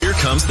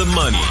follows the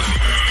money.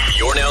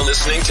 You're now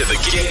listening to the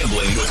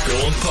Gambling with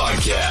Gold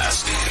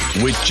podcast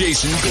with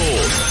Jason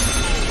Gold.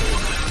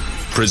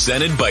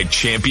 Presented by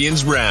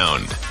Champions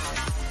Round.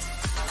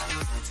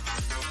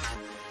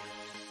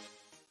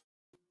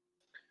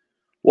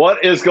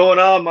 What is going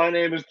on? My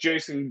name is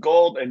Jason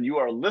Gold, and you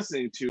are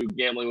listening to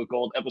Gambling with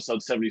Gold,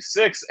 episode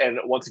 76. And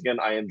once again,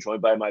 I am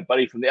joined by my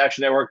buddy from the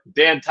Action Network,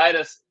 Dan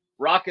Titus,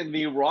 rocking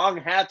the wrong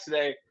hat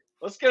today.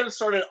 Let's get it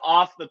started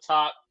off the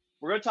top.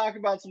 We're going to talk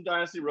about some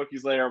Dynasty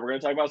rookies later. We're going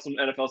to talk about some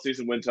NFL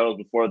season win totals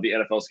before the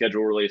NFL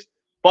schedule release.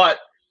 But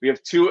we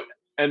have two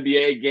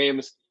NBA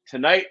games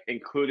tonight,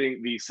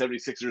 including the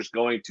 76ers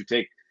going to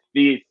take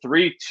the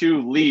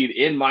 3-2 lead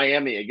in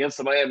Miami against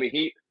the Miami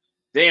Heat.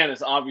 Dan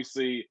is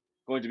obviously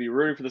going to be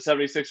rooting for the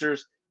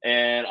 76ers,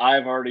 and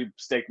I've already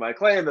staked my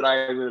claim that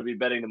I am going to be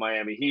betting the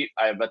Miami Heat.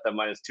 I have bet them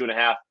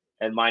 -2.5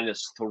 and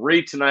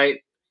 -3 tonight.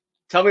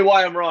 Tell me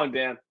why I'm wrong,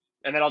 Dan,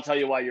 and then I'll tell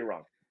you why you're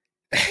wrong.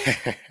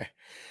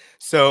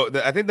 So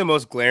I think the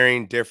most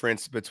glaring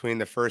difference between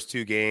the first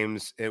two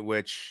games in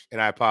which,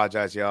 and I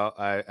apologize, y'all,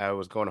 I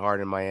was going hard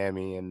in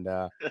Miami and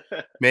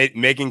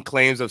making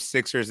claims of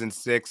Sixers and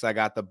 6. I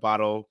got the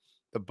bottle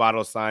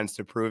signs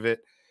to prove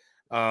it.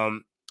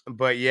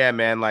 But yeah,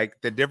 man,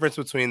 like the difference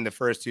between the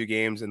first two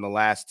games and the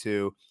last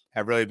two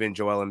have really been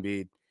Joel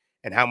Embiid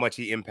and how much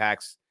he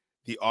impacts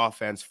the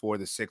offense for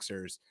the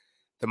Sixers.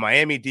 The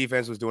Miami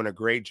defense was doing a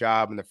great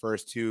job in the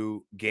first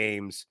two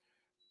games,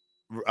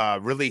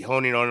 really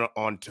honing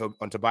on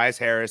Tobias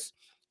Harris,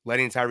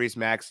 letting Tyrese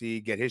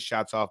Maxey get his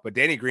shots off. But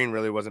Danny Green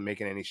really wasn't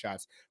making any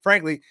shots.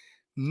 Frankly,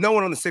 no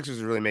one on the Sixers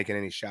is really making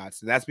any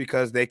shots. And that's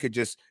because they could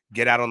just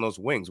get out on those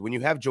wings. When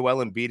you have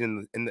Joel Embiid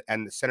in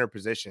the center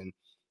position,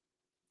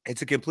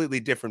 it's a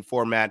completely different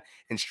format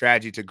and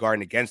strategy to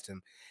guard against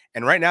him.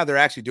 And right now they're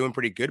actually doing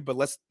pretty good, but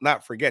let's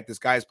not forget this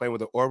guy is playing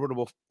with an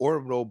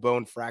orbital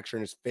bone fracture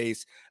in his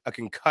face, a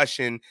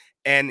concussion,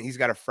 and he's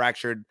got a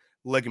fractured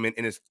ligament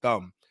in his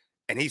thumb.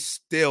 And he's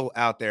still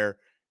out there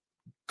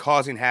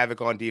causing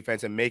havoc on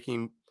defense and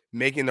making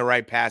the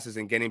right passes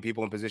and getting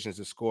people in positions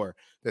to score.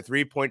 The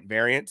 3-point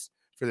variance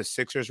for the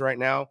Sixers right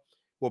now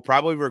will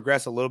probably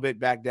regress a little bit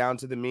back down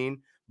to the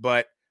mean,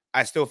 but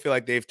I still feel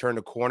like they've turned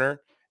a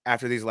corner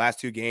after these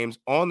last two games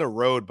on the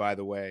road, by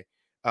the way,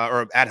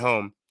 or at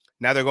home.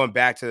 Now they're going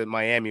back to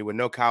Miami with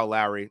no Kyle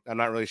Lowry. I'm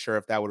not really sure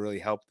if that would really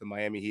help the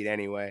Miami Heat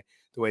anyway,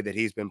 the way that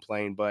he's been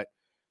playing. But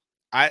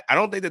I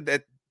don't think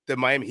that the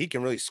Miami Heat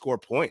can really score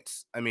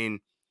points. I mean,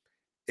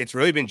 it's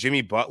really been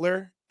Jimmy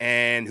Butler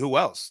and who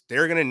else?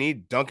 They're going to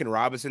need Duncan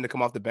Robinson to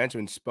come off the bench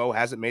when Spo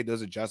hasn't made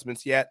those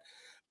adjustments yet.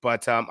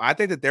 But I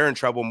think that they're in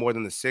trouble more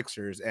than the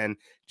Sixers. And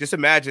just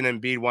imagine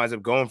Embiid winds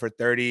up going for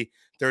 30,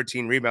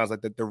 13 rebounds,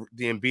 like the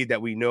Embiid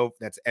that we know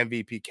that's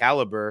MVP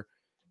caliber.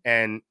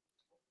 And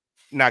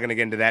not going to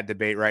get into that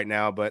debate right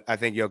now, but I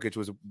think Jokic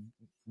was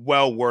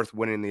well worth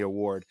winning the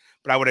award.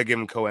 But I would have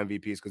given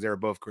co-MVPs because they were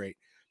both great.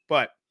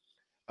 But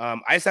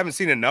I just haven't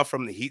seen enough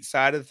from the Heat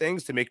side of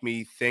things to make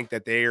me think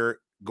that they are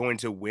going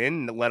to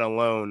win, let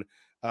alone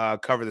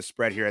cover the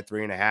spread here at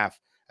 3.5.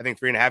 I think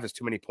 3.5 is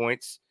too many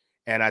points.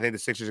 And I think the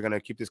Sixers are going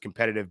to keep this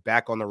competitive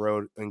back on the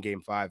road in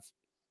Game 5.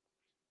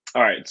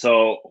 All right,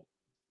 so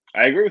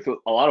I agree with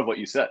a lot of what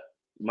you said.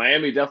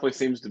 Miami definitely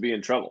seems to be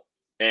in trouble.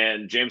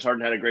 And James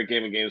Harden had a great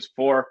game in Games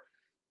 4.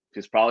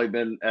 He's probably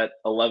been at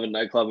 11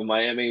 nightclub in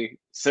Miami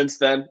since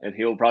then, and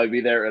he'll probably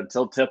be there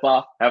until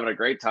tip-off, having a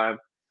great time.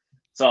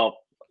 So,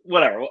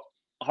 whatever.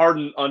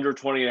 Harden under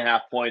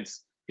 20.5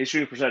 points. His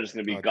shooting percentage is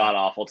going to be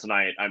god-awful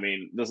tonight. I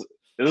mean, this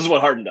is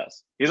what Harden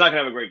does. He's not going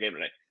to have a great game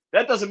tonight.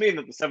 That doesn't mean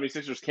that the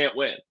 76ers can't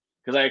win.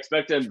 Because I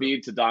expect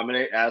Embiid to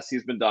dominate as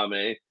he's been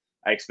dominating.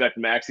 I expect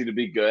Maxey to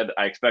be good.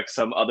 I expect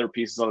some other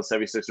pieces on the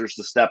 76ers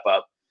to step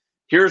up.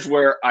 Here's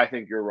where I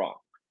think you're wrong.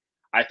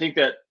 I think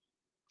that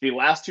the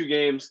last two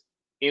games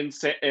in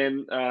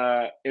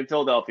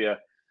Philadelphia,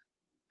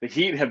 the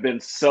Heat have been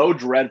so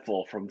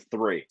dreadful from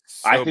 3.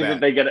 I think that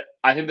they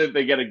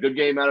get a good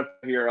game out of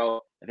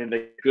Hero. I think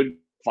they could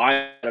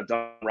find out of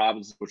Don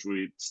Robinson, which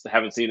we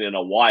haven't seen in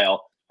a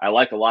while. I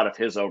like a lot of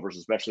his overs,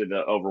 especially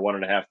the over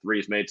 1.5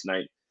 threes made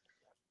tonight.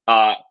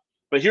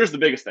 But here's the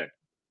biggest thing.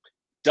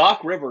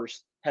 Doc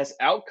Rivers has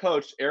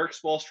outcoached Eric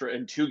Spoelstra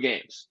in 2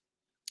 games.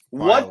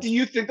 Wild. What do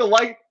you think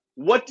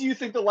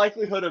the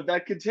likelihood of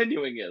that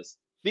continuing is?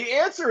 The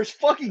answer is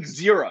fucking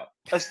 0,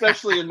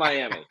 especially in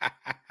Miami.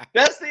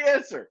 That's the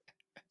answer.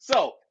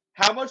 So,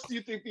 how much do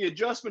you think the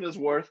adjustment is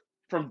worth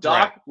from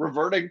Doc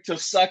reverting to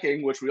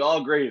sucking, which we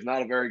all agree is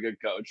not a very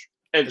good coach,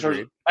 in terms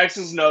of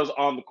X's and O's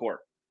on the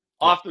court?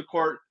 Yeah. Off the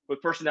court,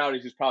 with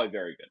personalities, he's probably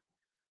very good.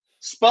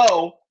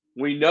 Spo,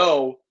 we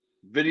know,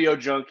 video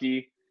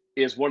junkie,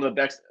 is one of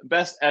the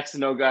best X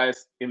and O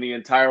guys in the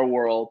entire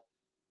world.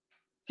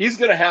 He's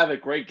going to have a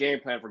great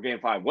game plan for Game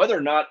 5. Whether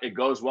or not it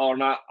goes well or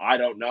not, I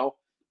don't know.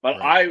 But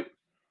I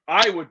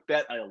would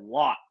bet a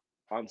lot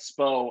on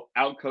Spo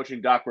out-coaching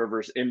Doc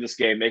Rivers in this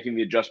game, making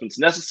the adjustments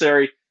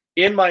necessary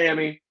in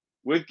Miami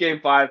with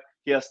Game 5.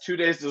 He has 2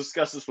 days to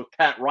discuss this with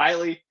Pat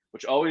Riley,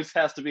 which always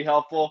has to be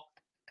helpful.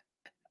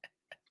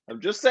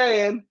 I'm just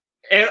saying.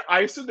 And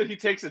I assume that he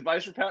takes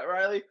advice from Pat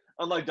Riley.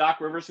 Unlike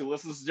Doc Rivers, who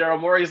listens to Daryl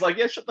Morey, he's like,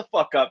 yeah, shut the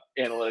fuck up,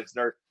 analytics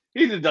nerd.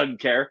 He just doesn't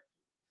care.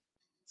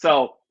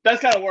 So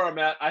that's kind of where I'm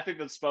at. I think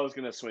that Spo's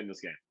going to swing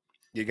this game.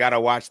 You got to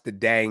watch the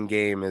dang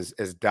game, as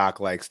Doc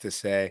likes to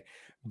say.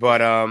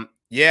 But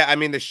yeah, I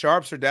mean the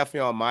sharps are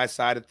definitely on my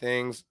side of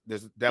things.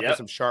 There's definitely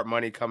some sharp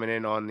money coming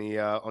in on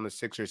the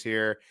Sixers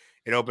here.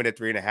 It opened at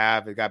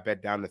 3.5. It got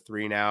bet down to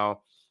 3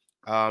 now.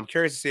 I'm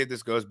curious to see if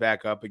this goes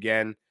back up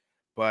again.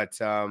 But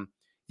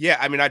yeah,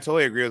 I mean I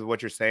totally agree with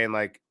what you're saying.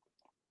 Like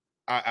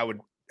I would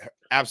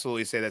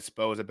absolutely say that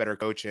Spo is a better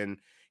coach, and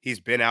he's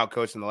been out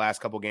coached in the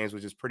last couple games,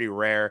 which is pretty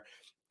rare.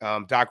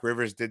 Doc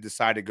Rivers did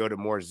decide to go to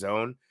more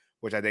zone,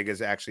 which I think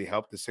has actually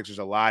helped the Sixers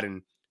a lot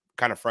and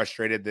kind of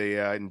frustrated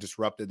and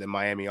disrupted the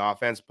Miami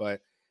offense.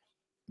 But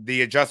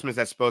the adjustments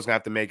that Spo's gonna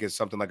have to make is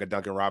something like a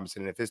Duncan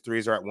Robinson. And if his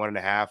threes are at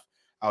 1.5,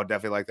 I would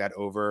definitely like that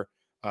over.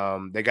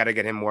 They got to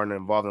get him more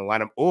involved in the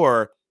lineup,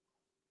 or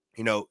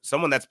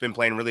someone that's been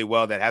playing really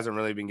well that hasn't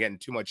really been getting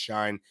too much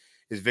shine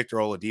is Victor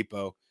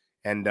Oladipo.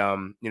 And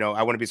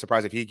I wouldn't be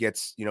surprised if he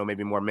gets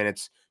maybe more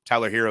minutes.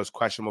 Tyler Hero's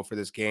questionable for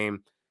this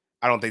game.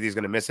 I don't think he's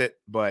going to miss it,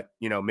 but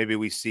maybe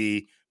we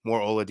see more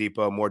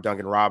Oladipo, more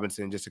Duncan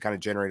Robinson, just to kind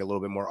of generate a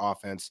little bit more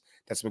offense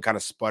that's been kind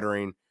of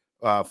sputtering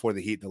for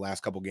the Heat the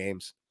last couple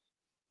games.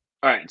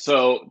 All right,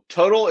 so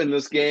total in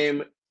this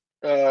game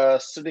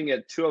sitting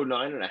at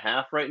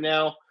 209.5 right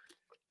now.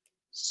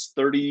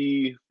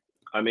 62%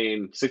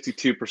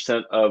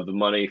 of the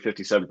money,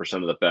 57%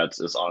 of the bets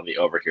is on the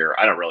over here.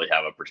 I don't really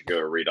have a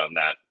particular read on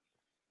that.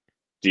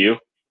 Do you?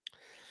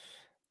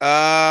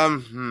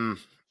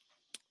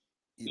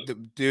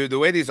 Dude, the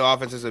way these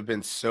offenses have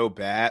been so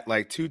bad,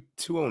 like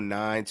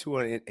 209,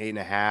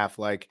 208.5,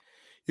 like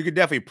you could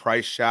definitely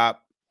price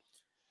shop.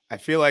 I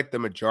feel like the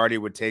majority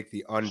would take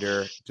the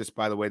under just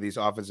by the way these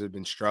offenses have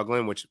been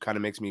struggling, which kind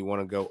of makes me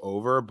want to go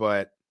over.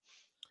 But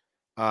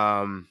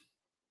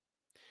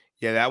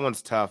yeah, that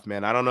one's tough,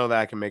 man. I don't know that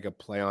I can make a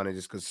play on it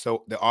just because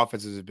the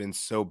offenses have been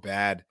so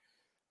bad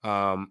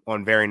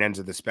on varying ends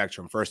of the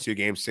spectrum. First 2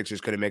 games,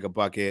 Sixers couldn't make a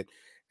bucket,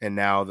 and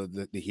now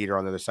the Heat are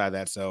on the other side of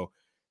that. So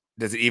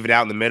does it even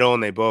out in the middle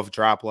and they both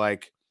drop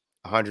like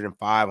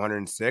 105,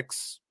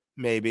 106,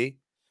 maybe?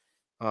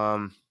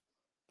 But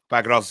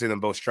I could also see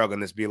them both struggling.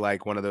 This be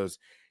like one of those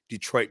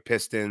Detroit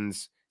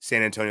Pistons,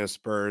 San Antonio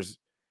Spurs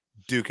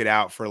duke it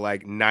out for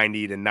like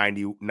 90 to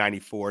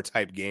 94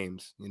 type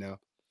games,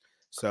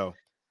 So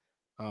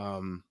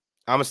I'm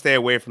going to stay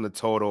away from the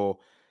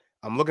total.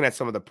 I'm looking at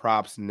some of the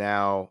props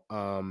now.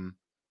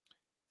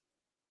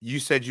 You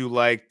said you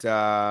liked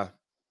I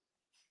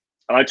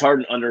liked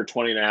Harden under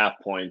 20.5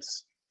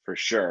 points for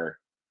sure.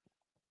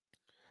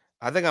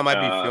 I think I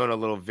might be feeling a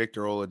little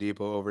Victor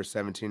Oladipo over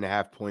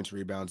 17.5 points,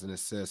 rebounds, and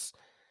assists.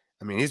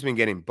 I mean, he's been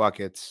getting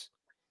buckets,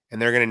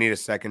 and they're going to need a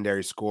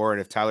secondary score.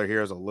 And if Tyler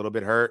Hero's a little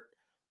bit hurt,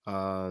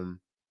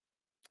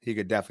 he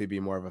could definitely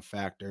be more of a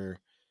factor.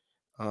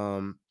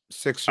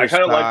 Sixers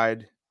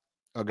side.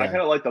 I kind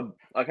of like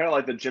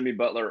the Jimmy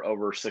Butler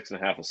over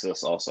 6.5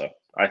 assists. Also,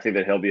 I think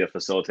that he'll be a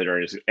facilitator,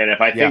 and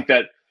if I think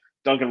that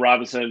Duncan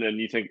Robinson and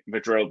you think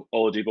Victor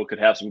Oladipo could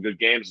have some good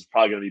games, it's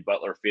probably going to be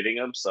Butler feeding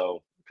him.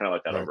 So, kind of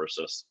like that over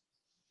assist.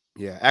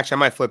 Yeah, actually, I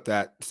might flip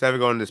that. Instead of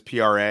going to this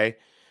PRA,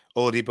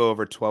 Oladipo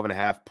over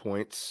 12.5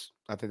 points.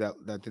 I think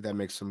that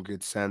makes some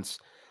good sense.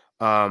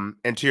 And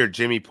to your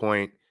Jimmy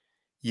point,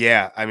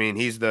 yeah, I mean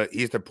he's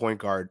the point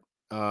guard,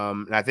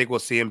 and I think we'll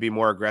see him be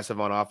more aggressive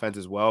on offense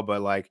as well.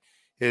 But like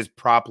his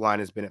prop line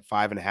has been at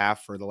 5.5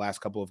 for the last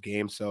couple of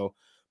games, so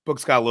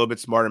Book's got a little bit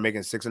smarter,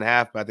 making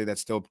 6.5, but I think that's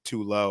still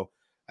too low.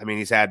 I mean,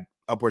 he's had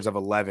upwards of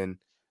 11,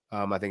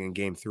 I think, in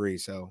game 3.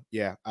 So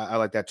yeah, I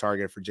like that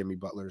target for Jimmy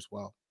Butler as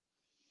well.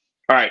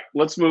 All right,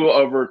 let's move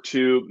over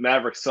to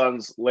Mavericks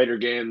Suns later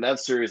game. That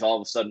series all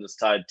of a sudden is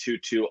tied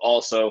 2-2.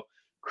 Also,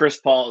 Chris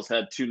Paul has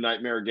had 2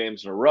 nightmare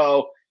games in a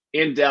row.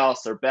 In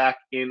Dallas, they're back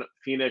in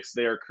Phoenix.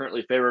 They are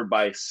currently favored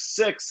by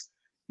 6.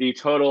 The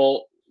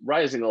total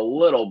rising a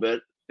little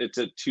bit. It's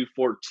at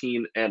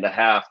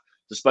 214.5,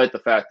 despite the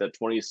fact that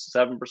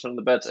 27% of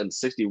the bets and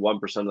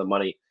 61% of the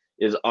money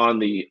is on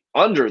the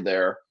under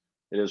there.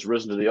 It has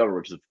risen to the over,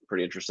 which is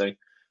pretty interesting.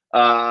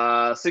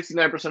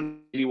 69%,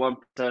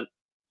 81%.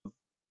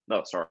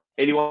 No, sorry.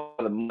 81%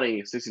 of the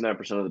money,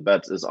 69% of the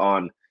bets is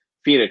on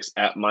Phoenix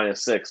at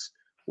 -6.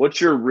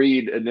 What's your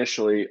read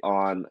initially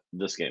on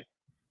this game?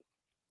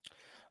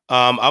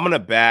 I'm gonna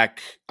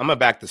back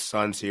the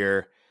Suns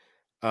here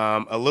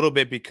a little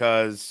bit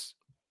because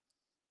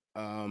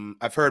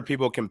I've heard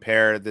people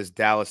compare this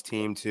Dallas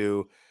team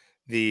to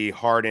the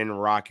Harden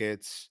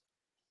Rockets.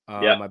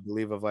 I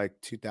believe of like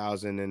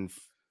 2000 and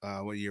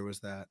what year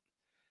was that?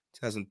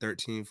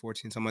 2013,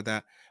 14, something like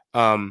that.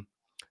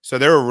 So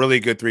they're a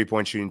really good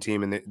 3-point shooting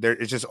team, and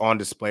it's just on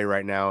display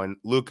right now. And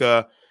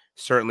Luka,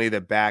 certainly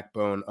the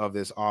backbone of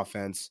this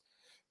offense.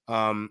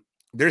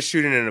 They're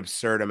shooting an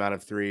absurd amount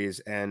of threes,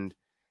 and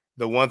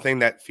the one thing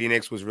that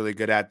Phoenix was really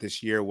good at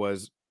this year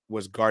was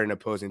guarding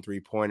opposing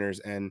 3-pointers,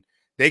 and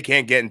they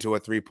can't get into a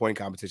 3-point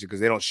competition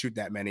because they don't shoot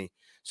that many.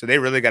 So they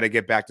really got to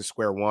get back to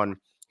square one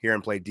here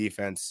and play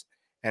defense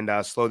and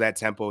slow that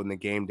tempo in the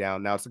game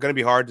down. Now, it's going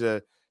to be hard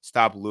to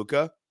stop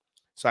Luka.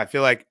 So I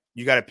feel like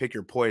you got to pick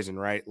your poison,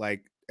 right?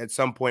 Like at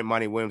some point,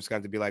 Monty Williams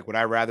got to be like, would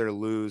I rather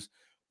lose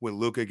with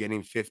Luka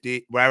getting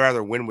 50? Would I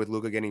rather win with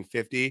Luka getting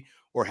 50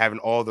 or having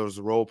all those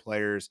role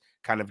players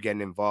kind of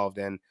getting involved?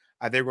 And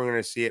I think we're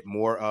going to see it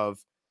more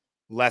of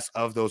less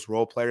of those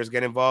role players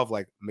get involved,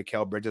 like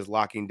Mikal Bridges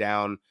locking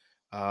down,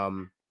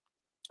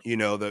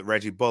 the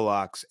Reggie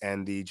Bullocks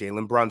and the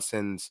Jalen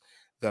Brunsons,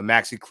 the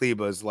Maxi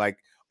Klebas, like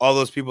all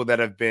those people that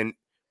have been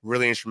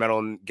really instrumental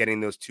in getting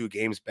those 2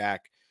 games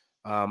back.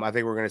 I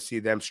think we're going to see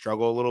them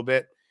struggle a little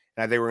bit.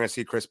 And I think we're going to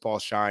see Chris Paul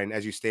shine,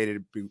 as you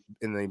stated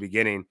in the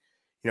beginning.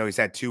 He's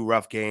had 2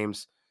 rough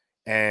games.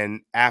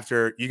 And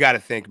after, you got to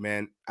think,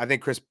 man, I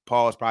think Chris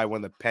Paul is probably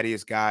one of the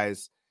pettiest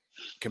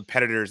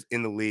competitors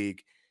in the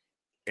league.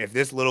 If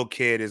this little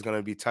kid is going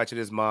to be touching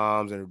his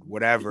moms and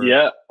whatever,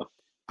 I'm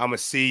going to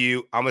see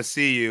you. I'm going to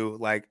see you.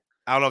 Like,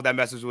 I don't know if that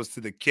message was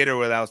to the kid or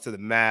whether that was to the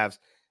Mavs.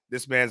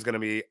 This man's going to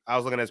be, I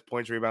was looking at his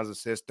points, rebounds,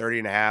 assists,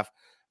 30.5.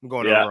 I'm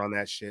going over on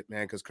that shit,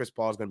 man, because Chris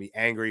Paul is going to be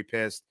angry,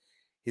 pissed.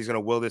 He's going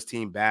to will this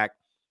team back.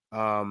 We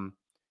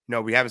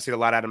haven't seen a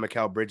lot out of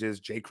Mikal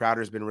Bridges. Jay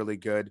Crowder's been really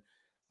good.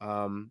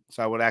 So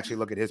I would actually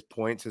look at his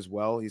points as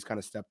well. He's kind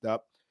of stepped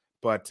up.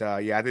 But,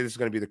 I think this is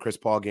going to be the Chris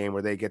Paul game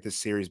where they get this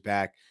series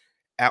back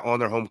on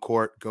their home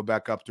court, go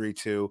back up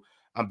 3-2.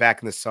 I'm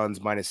backing the Suns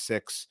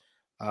 -6.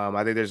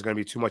 I think there's going to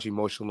be too much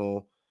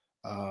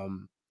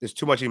there's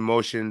too much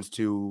emotions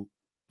to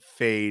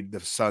fade the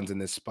Suns in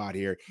this spot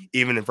here,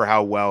 even for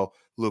how well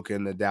Luka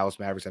and the Dallas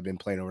Mavericks have been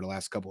playing over the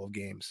last couple of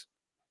games.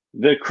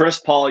 The Chris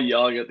Paul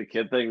yelling at the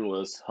kid thing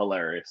was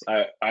hilarious.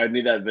 I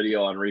need that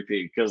video on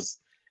repeat because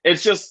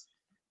it's just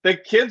the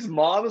kid's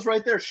mom is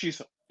right there.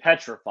 She's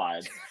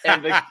petrified.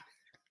 And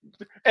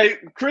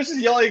Chris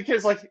is yelling at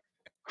kids like,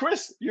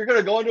 Chris, you're going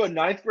to go into a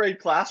 9th grade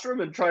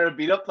classroom and try to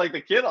beat up like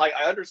the kid? Like,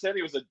 I understand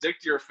he was a dick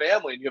to your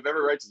family and you have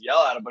every right to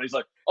yell at him, but he's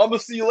like, I'm going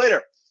to see you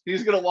later.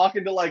 He's going to walk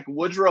into like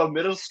Woodrow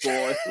Middle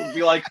School and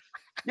be like,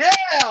 yeah,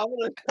 I'm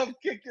going to come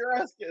kick your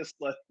ass.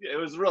 Like, it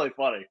was really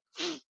funny.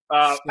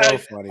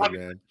 Funny,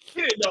 man.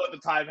 He didn't know at the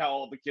time how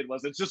old the kid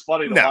was. It's just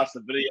funny to watch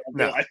the video and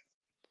be like,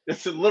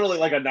 it's literally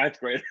like a 9th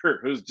grader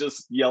who's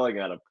just yelling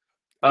at him.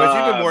 But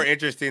it's even more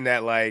interesting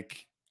that,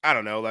 like, I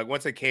don't know, like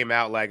once it came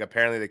out, like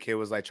apparently the kid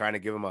was like trying to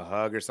give him a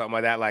hug or something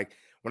like that. Like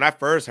when I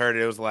first heard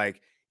it, it was like,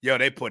 yo,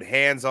 they put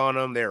hands on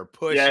him, they were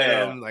pushing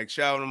him, like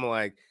shoving him,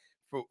 like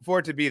for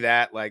it to be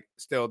that, like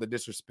still the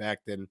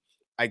disrespect. And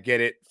I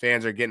get it,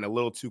 fans are getting a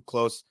little too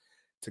close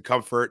to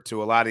comfort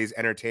to a lot of these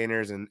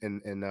entertainers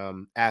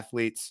and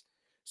athletes.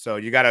 So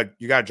you gotta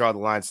draw the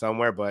line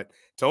somewhere. But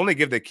to only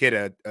give the kid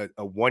a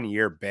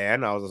 1-year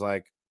ban, I was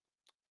like,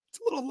 it's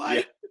a little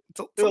light.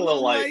 Yeah. It's a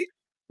little light.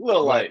 A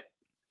little light.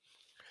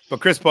 But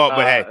Chris Paul,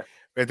 but hey,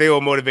 if they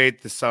will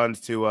motivate the Suns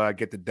to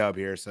get the dub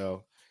here.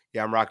 So,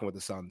 yeah, I'm rocking with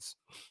the Suns.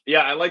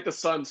 Yeah, I like the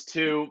Suns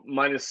too,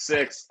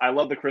 -6. I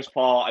love the Chris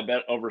Paul. I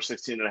bet over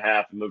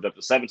 16.5. Moved up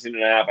to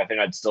 17.5. I think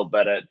I'd still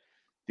bet it.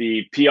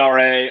 The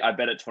PRA, I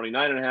bet at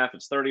 29.5.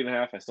 It's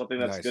 30.5. I still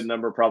think that's a good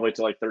number, probably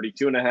to like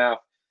 32.5.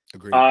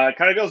 Agreed. It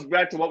kind of goes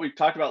back to what we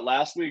talked about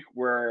last week,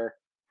 where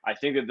I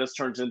think that this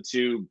turns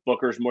into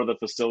Booker's more the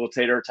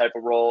facilitator type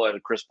of role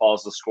and Chris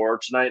Paul's the scorer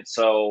tonight.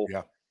 So,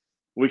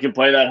 we can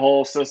play that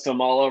whole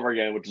system all over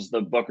again, which is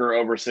the Booker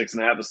over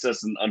 6.5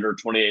 assists and under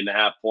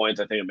 28.5 points.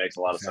 I think it makes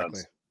a lot of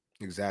sense.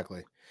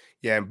 Exactly.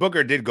 Yeah, and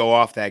Booker did go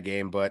off that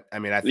game, but I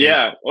mean, I think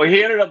well,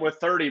 he ended up with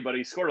 30, but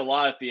he scored a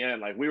lot at the end.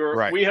 Like we were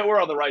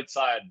on the right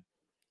side.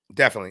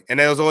 Definitely, and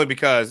it was only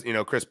because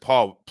Chris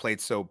Paul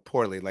played so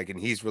poorly, like, and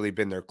he's really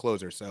been their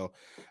closer. So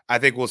I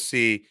think we'll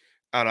see.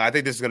 I don't know. I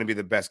think this is going to be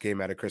the best game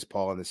out of Chris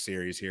Paul in the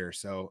series here.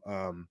 So,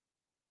 going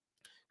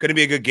to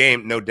be a good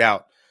game, no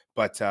doubt.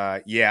 But,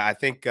 I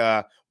think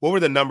what were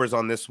the numbers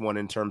on this one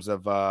in terms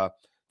of the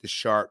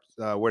sharp?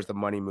 Where's the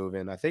money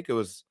moving? I think it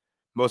was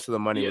most of the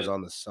money was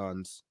on the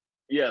Suns.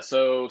 Yeah,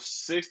 so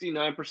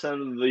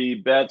 69% of the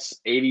bets,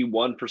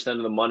 81%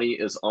 of the money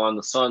is on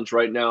the Suns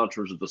right now in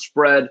terms of the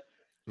spread.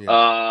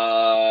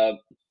 Yeah.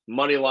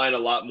 Money line a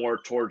lot more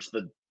towards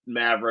the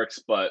Mavericks,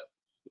 but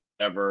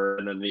ever.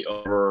 And then the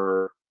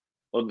over,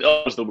 well,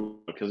 it was the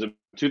because it's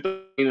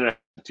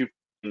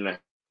 2.5.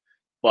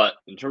 But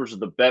in terms of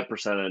the bet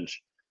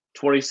percentage,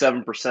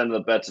 27% of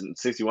the bets and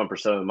 61%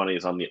 of the money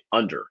is on the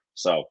under.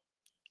 So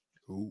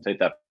take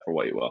that for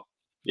what you will.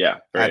 Yeah,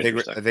 I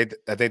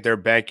think they're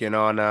banking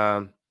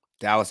on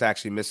Dallas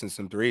actually missing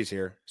some threes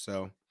here.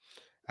 So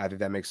I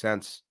think that makes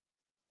sense.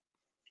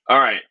 All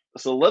right.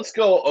 So let's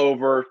go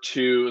over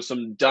to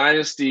some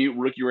dynasty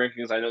rookie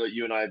rankings. I know that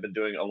you and I have been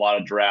doing a lot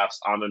of drafts.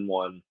 I'm in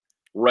one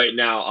right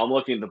now. I'm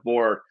looking at the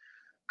board,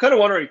 kind of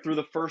wondering through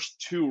the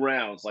first 2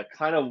 rounds, like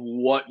kind of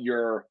what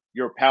your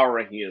power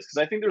ranking is. Because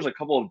I think there's a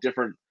couple of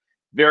different,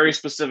 very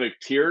specific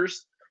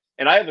tiers.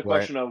 And I have the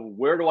question of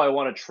where do I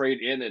want to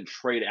trade in and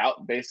trade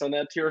out based on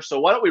that tier? So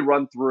why don't we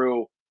run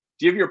through,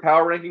 do you have your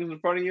power rankings in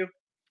front of you?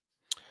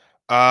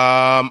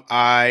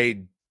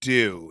 I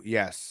do,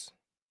 yes.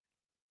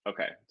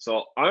 Okay,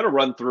 so I'm going to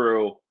run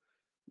through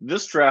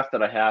this draft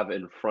that I have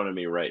in front of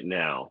me right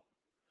now.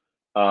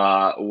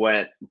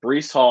 Went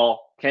Breece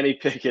Hall, Kenny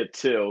Pickett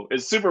 2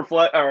 is super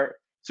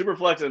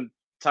flex and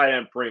tight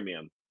end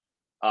premium.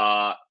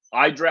 I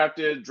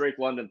drafted Drake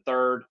London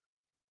 3rd,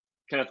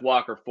 Kenneth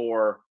Walker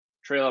 4,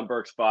 Treylon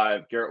Burks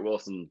 5, Garrett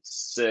Wilson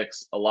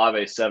 6,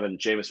 Olave 7,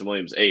 Jameson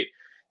Williams 8.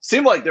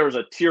 Seemed like there was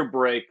a tier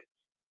break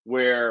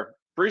where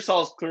Breece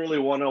Hall's clearly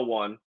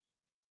 101.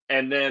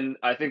 And then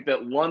I think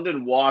that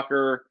London,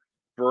 Walker,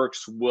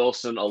 Burks,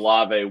 Wilson,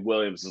 Olave,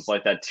 Williams is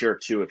like that tier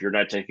 2 if you're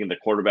not taking the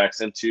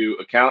quarterbacks into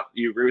account.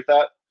 You agree with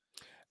that?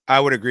 I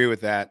would agree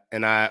with that.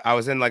 And I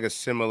was in like a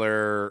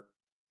similar,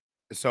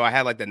 so I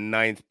had like the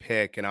 9th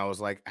pick, and I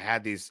was like, I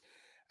had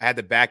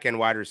the back end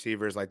wide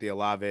receivers like the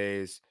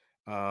Olaves,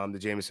 the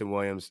Jameson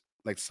Williams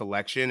like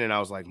selection, and I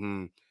was like,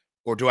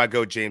 or do I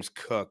go James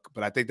Cook?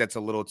 But I think that's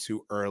a little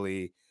too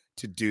early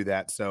to do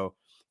that. So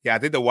yeah, I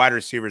think the wide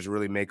receivers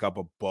really make up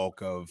a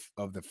bulk of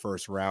the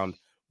first round.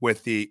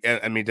 With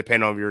I mean,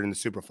 depending on if you're in the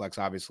super flex,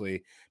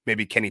 obviously,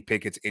 maybe Kenny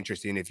Pickett's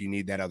interesting if you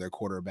need that other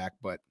quarterback,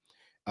 but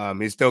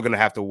he's still going to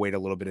have to wait a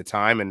little bit of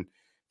time. And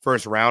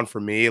first round for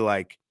me,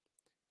 like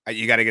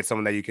you got to get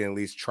someone that you can at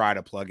least try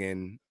to plug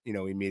in,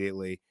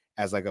 immediately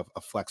as like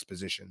a flex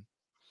position.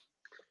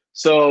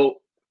 So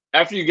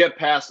after you get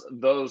past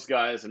those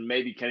guys and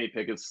maybe Kenny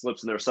Pickett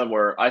slips in there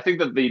somewhere, I think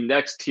that the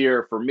next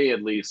tier for me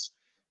at least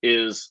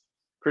is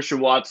Christian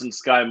Watson,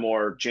 Sky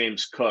Moore,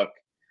 James Cook.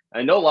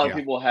 I know a lot of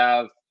people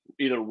have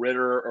either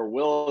Ritter or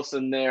Willis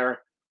in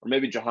there, or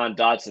maybe Jahan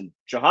Dotson.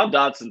 Jahan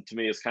Dotson to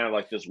me is kind of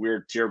like this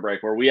weird tier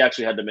break where we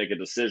actually had to make a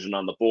decision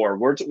on the board.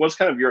 What's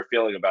kind of your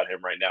feeling about him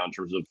right now in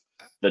terms of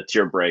the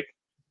tier break?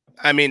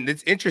 I mean,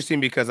 it's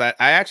interesting because I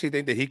actually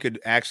think that he could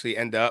actually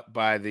end up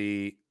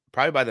probably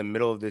by the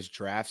middle of this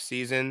draft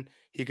season,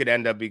 he could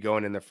end up be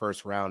going in the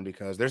first round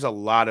because there's a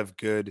lot of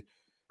good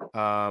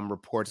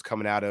reports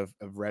coming out of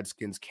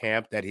Redskins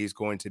camp that he's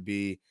going to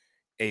be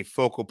a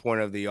focal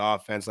point of the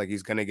offense. Like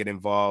he's going to get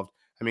involved.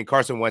 I mean,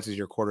 Carson Wentz is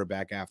your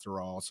quarterback after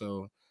all.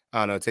 So I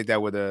don't know, take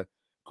that with a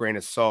grain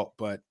of salt.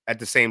 But at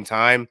the same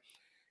time,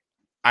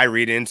 I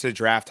read into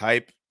draft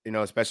hype,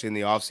 especially in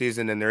the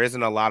offseason, and there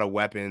isn't a lot of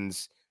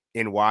weapons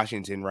in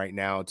Washington right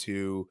now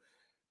to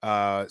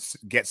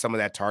get some of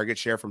that target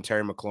share from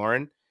Terry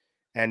McLaurin.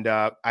 And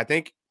I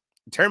think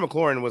Terry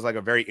McLaurin was like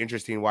a very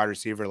interesting wide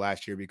receiver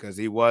last year because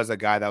he was a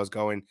guy that was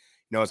going,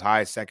 as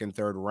high as 2nd,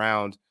 3rd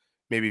round.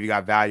 Maybe if you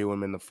got value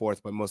him in the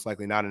 4th, but most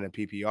likely not in a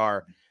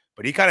PPR.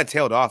 But he kind of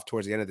tailed off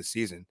towards the end of the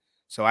season.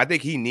 So I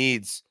think he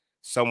needs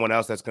someone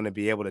else that's going to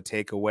be able to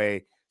take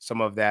away some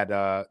of that,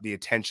 the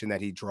attention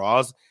that he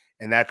draws.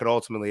 And that could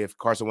ultimately, if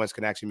Carson Wentz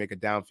can actually make a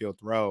downfield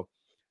throw,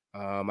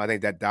 I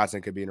think that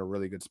Dotson could be in a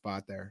really good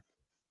spot there.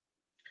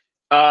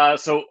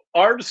 So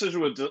our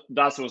decision with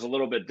Dotson was a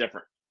little bit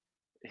different.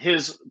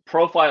 His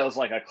profile is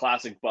like a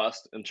classic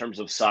bust in terms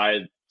of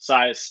size,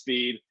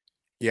 speed.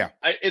 Yeah,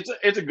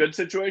 it's a good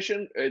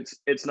situation.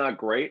 It's not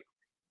great.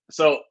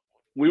 So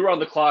we were on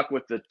the clock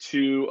with the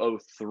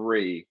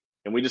 203,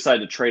 and we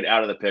decided to trade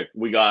out of the pick.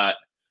 We got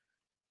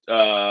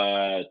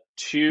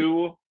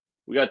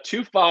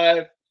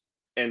 2-5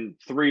 and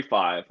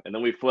 3-5, and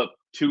then we flipped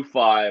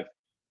 2-5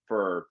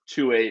 for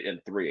 2-8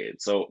 and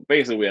 3-8. So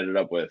basically, we ended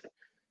up with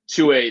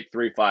 2-8,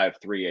 3-5,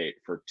 3-8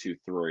 for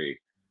 2-3.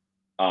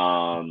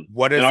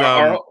 What is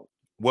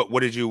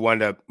what did you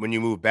wind up when you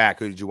moved back?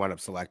 Who did you wind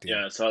up selecting?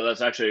 Yeah, so that's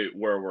actually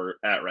where we're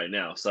at right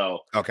now. So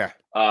okay,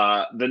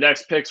 the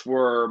next picks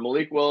were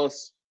Malik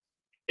Willis,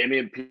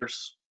 Damian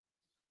Pierce,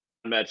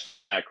 so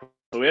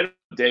we had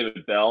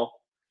David Bell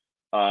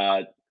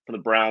for the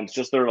Browns.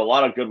 Just there are a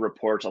lot of good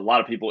reports. A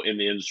lot of people in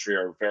the industry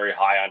are very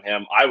high on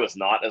him. I was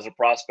not as a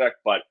prospect,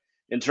 but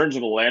in terms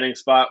of a landing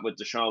spot with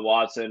Deshaun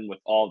Watson, with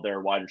all of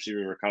their wide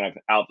receivers are kind of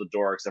out the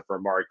door except for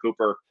Amari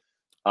Cooper.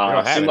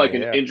 Seemed like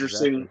an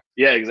interesting,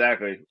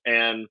 exactly.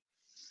 And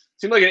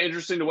seemed like an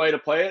interesting way to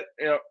play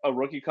it. A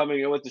rookie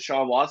coming in with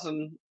Deshaun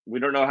Watson. We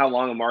don't know how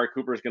long Amari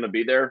Cooper is going to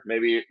be there.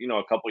 Maybe,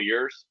 a couple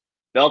years.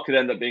 Bell could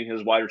end up being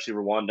his wide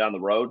receiver 1 down the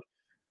road.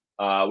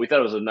 We thought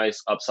it was a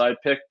nice upside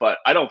pick, but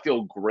I don't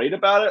feel great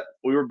about it.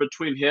 We were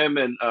between him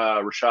and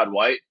Rachaad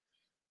White,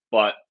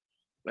 but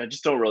I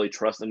just don't really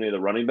trust any of the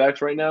running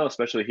backs right now,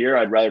 especially here.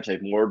 I'd rather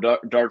take more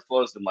dart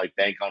flows than like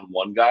bank on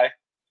one guy.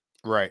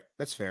 Right.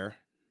 That's fair.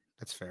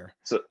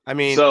 So I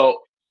mean,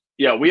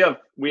 yeah, we have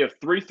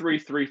 3-3,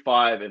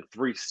 3-5, and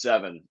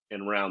 3-7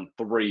 in round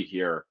 3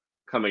 here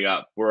coming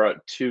up. We're at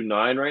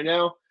 2-9 right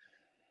now.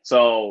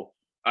 So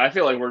I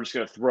feel like we're just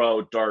going to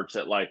throw darts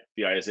at like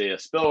the Isaiah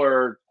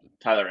Spiller,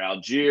 Tyler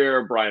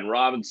Algier, Brian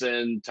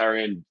Robinson,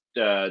 Tyrion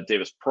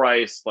Davis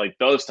Price, like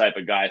those type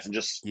of guys, and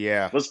just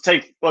let's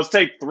take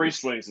 3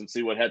 swings and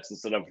see what hits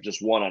instead of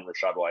just one on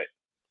Rachaad White.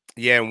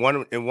 Yeah,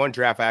 in one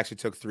draft, I actually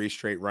took 3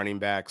 straight running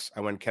backs. I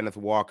went Kenneth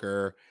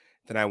Walker,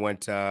 then I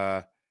went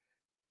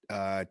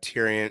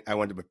Tyrion. I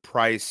went with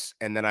Price,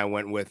 and then I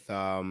went with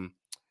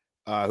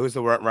who's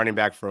the running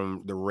back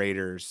from the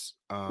Raiders?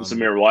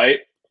 Zamir White.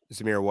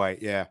 Zamir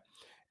White, yeah.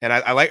 And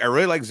I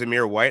really like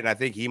Zamir White, and I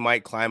think he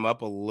might climb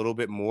up a little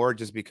bit more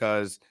just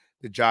because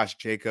the Josh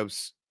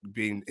Jacobs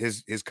being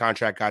his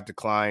contract got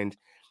declined,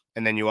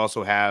 and then you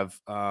also have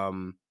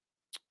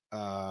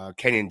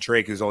Kenyon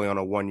Drake, who's only on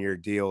a 1-year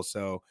deal.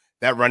 So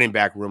that running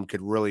back room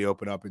could really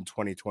open up in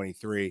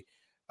 2023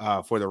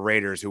 for the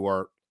Raiders, who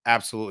are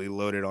absolutely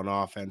loaded on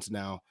offense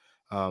now.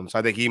 So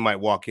I think he might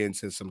walk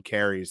into some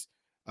carries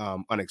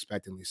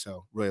unexpectedly.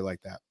 So really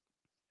like that.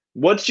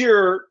 What's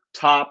your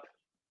top?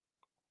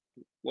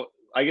 Well,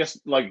 I guess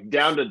like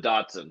down to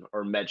Dotson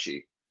or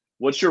Mechie.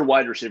 What's your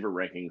wide receiver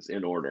rankings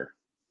in order?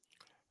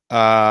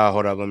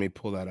 Hold up, let me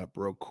pull that up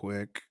real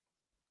quick.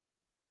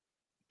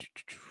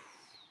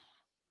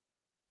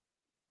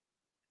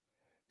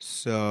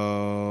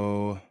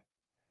 So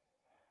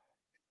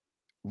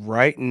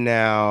right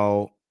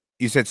now,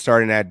 you said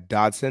starting at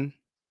Dotson?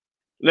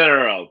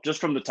 No. Just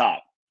from the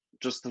top.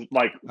 Just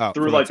like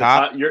through from like the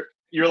top.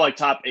 You're like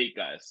top 8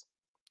 guys.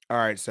 All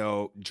right,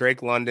 so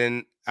Drake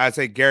London, I'd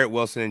say Garrett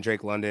Wilson and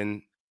Drake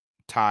London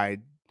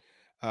tied.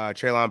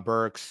 Treylon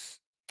Burks,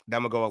 then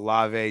I'm gonna go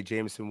Olave,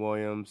 Jameson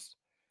Williams,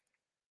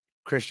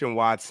 Christian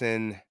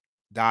Watson,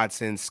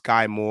 Dotson,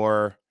 Sky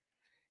Moore,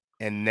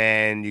 and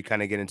then you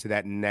kind of get into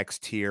that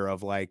next tier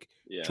of like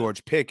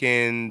George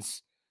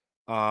Pickens.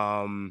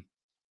 I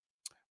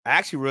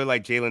actually really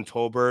like Jalen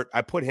Tolbert.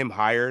 I put him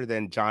higher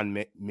than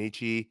John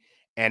Mechie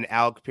and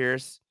Alec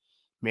Pierce,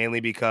 mainly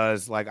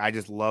because like I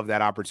just love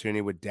that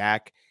opportunity with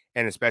Dak,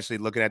 and especially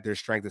looking at their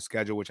strength of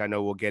schedule, which I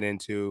know we'll get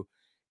into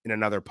in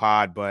another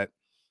pod. But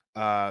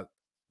the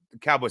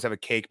Cowboys have a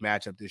cake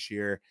matchup this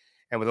year,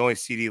 and with only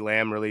CeeDee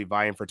Lamb really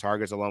vying for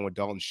targets along with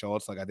Dalton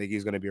Schultz, like I think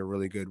he's going to be a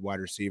really good wide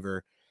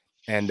receiver,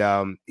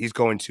 and he's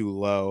going too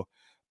low.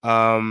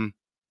 And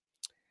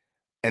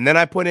then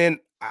I put in,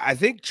 I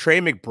think Trey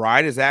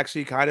McBride is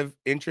actually kind of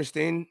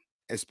interesting,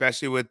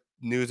 especially with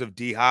news of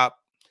D-Hop.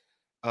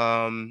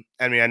 I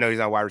mean, I know he's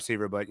not a wide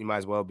receiver, but you might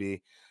as well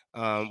be.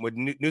 With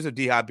news of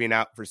D-Hop being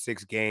out for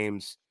 6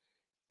 games,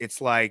 it's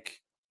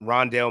like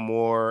Rondale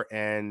Moore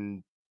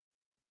and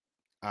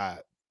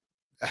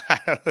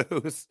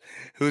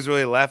who's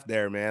really left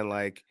there, man?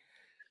 Like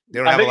they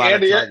don't have a lot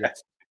of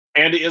targets.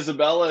 Andy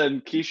Isabella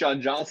and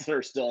Keyshawn Johnson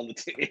are still on the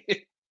team.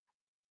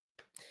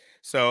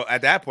 So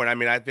at that point, I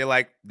mean, I feel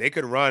like they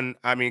could run.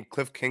 I mean,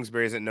 Cliff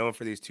Kingsbury isn't known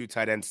for these 2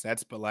 tight end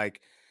sets, but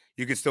like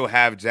you could still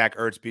have Zach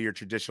Ertz be your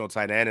traditional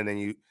tight end, and then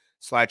you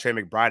slide Trey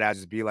McBride out,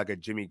 just be like a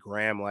Jimmy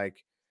Graham,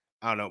 like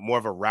I don't know, more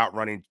of a route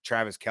running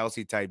Travis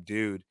Kelce type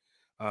dude,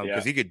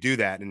 because he could do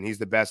that, and he's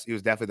the best. He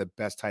was definitely the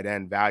best tight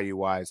end value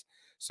wise.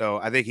 So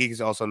I think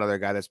he's also another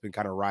guy that's been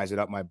kind of rising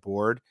up my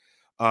board.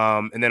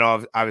 And then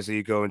obviously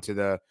you go into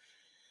the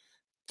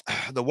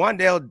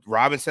Wan'Dale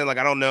Robinson. Like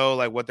I don't know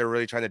like what they're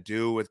really trying to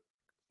do with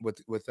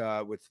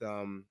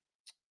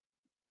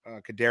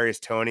Kadarius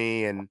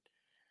Toney, and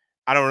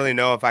I don't really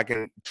know if I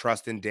can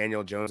trust in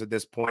Daniel Jones at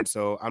this point.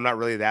 So I'm not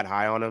really that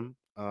high on him,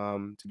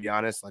 to be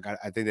honest. Like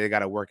I think they got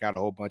to work out a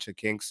whole bunch of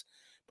kinks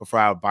before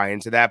I would buy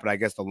into that. But I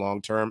guess the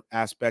long term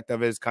aspect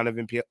of it is kind of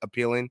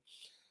appealing.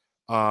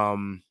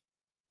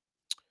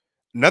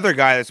 Another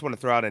guy I just want to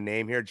throw out a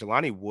name here,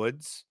 Jelani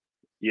Woods.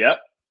 Yep.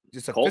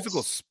 Just a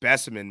physical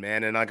specimen,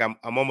 man. And like I'm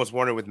almost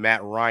wondering with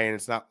Matt Ryan,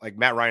 it's not like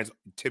Matt Ryan's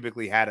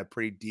typically had a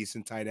pretty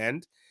decent tight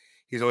end.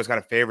 He's always kind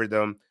of favored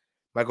them.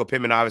 Michael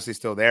Pittman obviously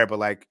still there, but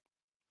like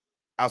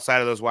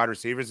outside of those wide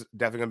receivers,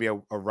 definitely gonna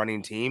be a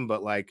running team.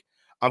 But like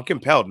I'm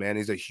compelled, man.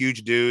 He's a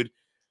huge dude,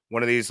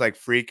 one of these like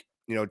freak,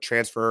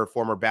 transfer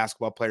former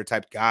basketball player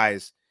type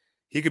guys.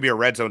 He could be a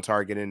red zone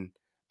target, and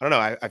I don't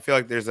know. I feel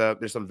like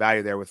there's some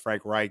value there with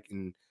Frank Reich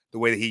and the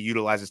way that he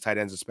utilizes tight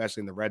ends,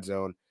 especially in the red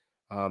zone.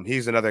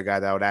 He's another guy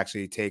that I would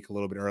actually take a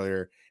little bit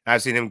earlier. And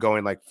I've seen him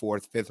going like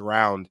 4th, 5th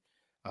round.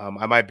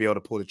 I might be able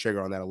to pull the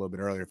trigger on that a little bit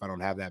earlier if I don't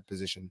have that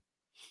position.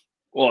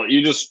 Well,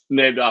 you just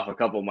named off a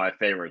couple of my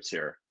favorites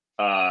here.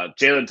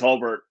 Jalen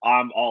Tolbert,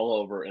 I'm all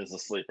over as a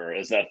sleeper.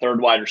 Is that 3rd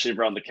wide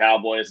receiver on the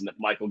Cowboys, and if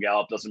Michael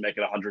Gallup doesn't make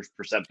it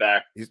 100%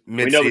 back,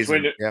 we know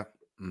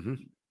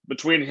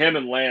between him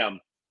and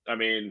Lamb, I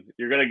mean,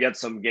 you're going to get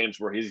some games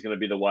where he's going to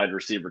be the wide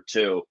receiver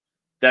too.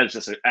 That's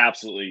just an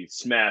absolutely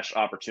smash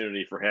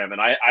opportunity for him.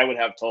 And I would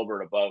have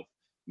Tolbert above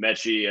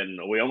Mechie, and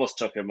we almost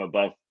took him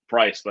above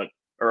Price,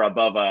 or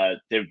above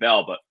David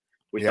Bell, but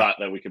we thought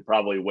that we could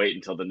probably wait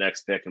until the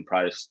next pick and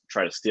probably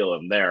try to steal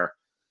him there.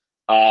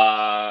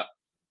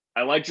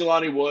 I like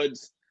Jelani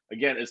Woods.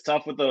 Again, it's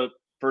tough with the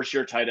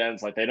first-year tight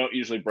ends. Like, they don't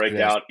usually break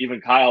out.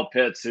 Even Kyle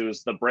Pitts,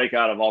 who's the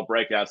breakout of all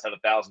breakouts, had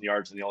 1,000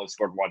 yards and he only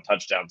scored 1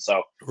 touchdown.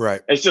 So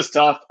it's just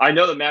tough. I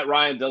know that Matt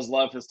Ryan does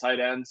love his tight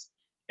ends.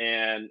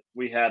 And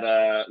we had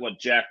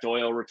Jack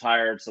Doyle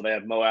retired, so they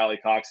have Mo Alley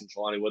Cox, and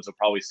Jelani Woods will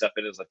probably step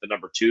in as like the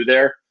number 2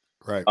 there,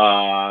 right?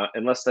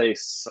 Unless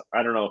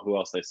I don't know who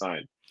else they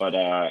signed, but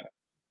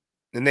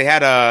and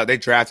they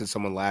drafted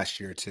someone last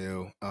year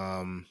too,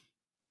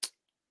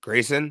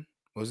 Grayson,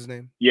 what was his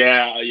name?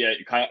 Yeah,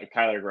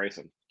 Kyler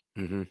Grayson.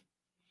 Mm-hmm.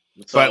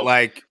 So, but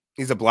like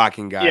he's a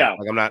blocking guy. Yeah,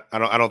 like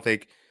I don't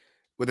think.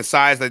 With the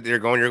size that you're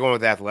going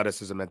with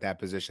athleticism at that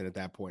position at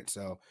that point.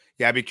 So,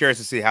 yeah, I'd be curious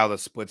to see how the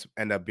splits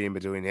end up being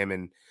between him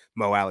and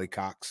Mo Alley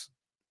Cox.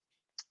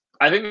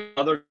 I think the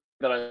other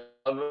that I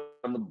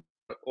love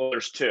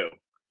there's 2.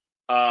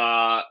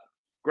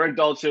 Greg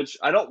Dulcich,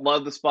 I don't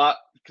love the spot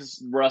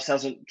because Russ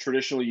hasn't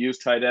traditionally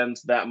used tight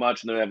ends that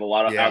much, and they have a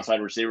lot of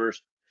outside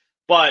receivers.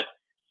 But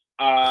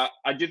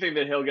I do think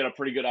that he'll get a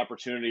pretty good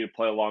opportunity to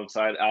play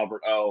alongside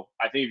Albert O.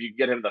 I think if you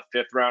get him in the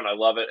 5th round, I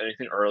love it.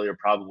 Anything earlier,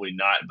 probably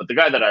not. But the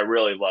guy that I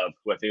really love,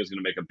 who I think is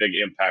going to make a big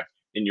impact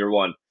in year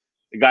one,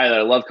 the guy that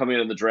I love coming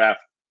into the draft,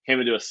 came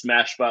into a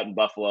smash spot in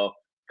Buffalo,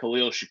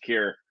 Khalil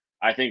Shakir,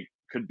 I think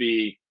could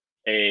be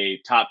a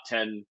top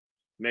 10,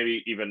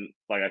 maybe even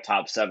like a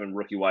top 7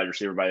 rookie wide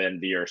receiver by the end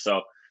of the year.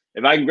 So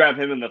if I can grab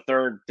him in the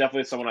 3rd,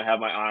 definitely someone I have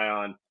my eye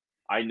on.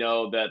 I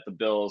know that the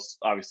Bills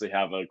obviously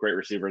have a great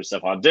receiver in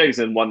Stephon Diggs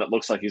and one that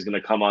looks like he's going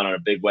to come on in a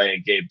big way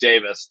in Gabe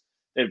Davis.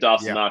 They have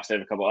Dawson Knox. They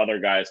have a couple other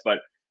guys. But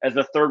as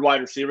the 3rd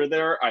wide receiver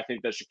there, I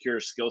think that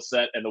Shakir's skill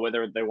set and the way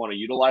they want to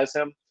utilize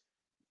him,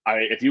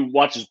 if you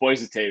watch his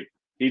Boise tape,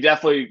 he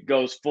definitely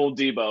goes full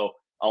Debo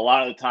a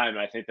lot of the time.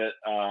 I think that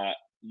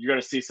you're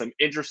going to see some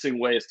interesting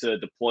ways to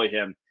deploy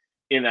him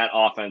in that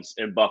offense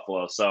in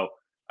Buffalo. So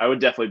I would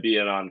definitely be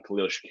in on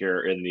Khalil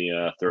Shakir in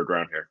the 3rd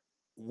round here.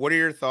 What are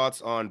your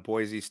thoughts on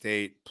Boise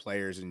State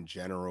players in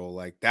general?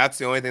 Like, that's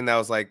the only thing that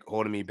was like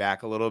holding me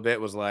back a little bit,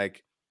 was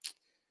like,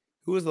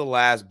 who was the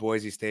last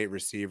Boise State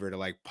receiver to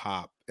like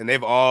pop? And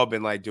they've all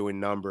been like doing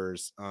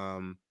numbers. But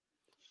I'm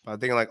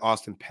thinking like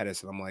Austin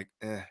Pettis, and I'm like,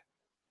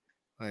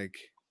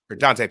 or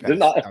Dante Pettis.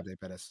 Dante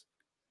Pettis.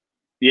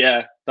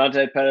 Yeah,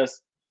 Dante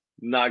Pettis,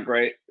 not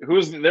great.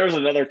 There was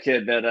another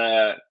kid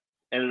that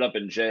ended up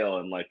in jail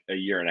in like a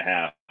year and a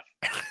half.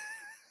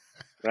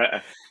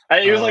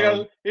 He was like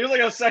a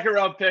 2nd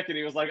round pick, and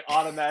he was like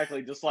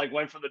automatically just like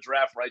went from the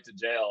draft right to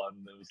jail,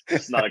 and it was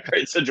just not a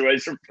great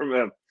situation for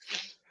him.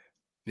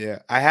 Yeah,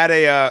 I had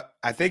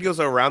I think it was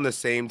around the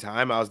same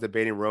time I was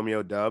debating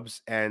Romeo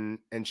Doubs and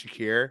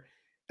Shakir,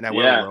 and I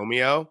went with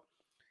Romeo,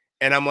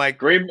 and I'm like,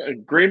 Green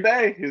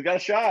Bay, he's got a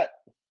shot.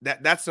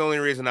 That's the only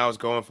reason I was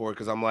going for it,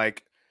 because I'm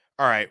like,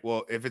 all right,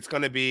 well, if it's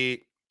going to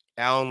be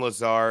Allen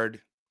Lazard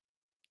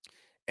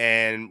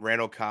and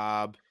Randall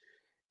Cobb,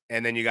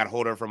 and then you got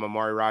Holder from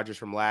Amari Rodgers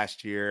from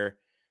last year.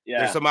 Yeah.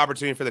 There's some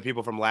opportunity for the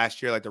people from last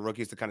year, like the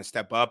rookies, to kind of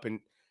step up.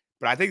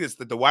 But I think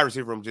the wide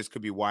receiver room just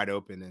could be wide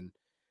open.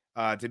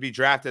 And to be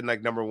drafted in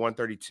like number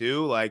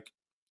 132, like,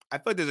 I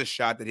feel like there's a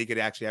shot that he could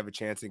actually have a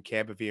chance in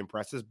camp if he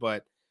impresses,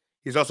 but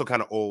he's also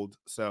kind of old.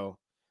 So,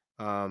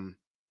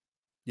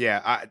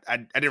 yeah, I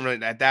didn't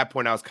really, at that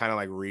point, I was kind of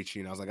like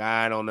reaching. I was like,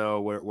 I don't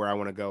know where I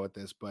want to go with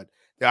this, but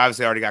they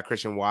obviously already got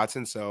Christian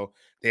Watson, so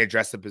they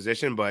addressed the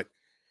position, but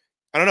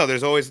I don't know.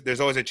 There's always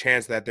a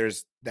chance that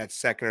there's that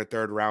 2nd or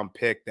 3rd round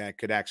pick that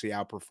could actually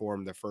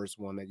outperform the first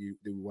one that you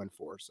went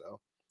for. So,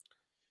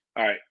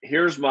 all right,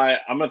 here's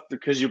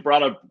because you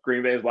brought up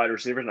Green Bay's wide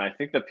receivers, and I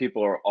think that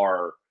people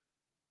are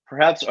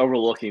perhaps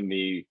overlooking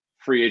the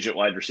free agent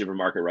wide receiver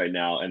market right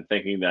now and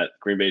thinking that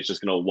Green Bay is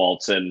just going to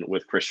waltz in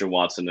with Christian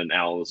Watson and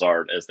Allen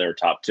Lazard as their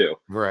top 2.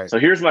 Right. So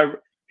here's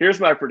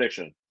my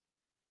prediction.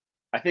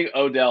 I think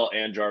Odell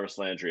and Jarvis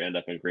Landry end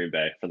up in Green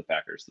Bay for the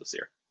Packers this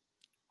year.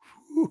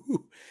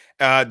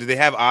 Do they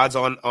have odds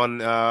on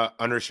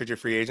unrestricted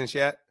free agents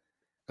yet?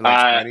 No,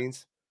 I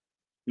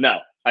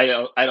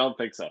don't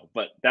think so.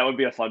 But that would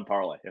be a fun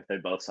parlay if they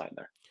both sign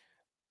there.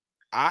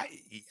 I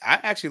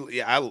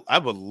actually I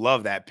would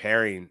love that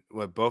pairing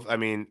with both. I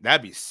mean,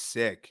 that'd be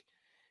sick.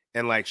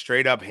 And like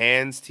straight up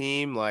hands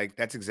team, like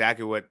that's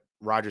exactly what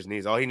Rodgers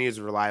needs. All he needs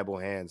is reliable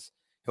hands.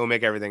 He'll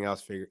make everything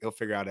else he'll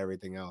figure out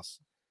everything else.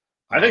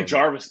 I think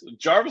Jarvis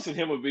and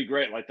him would be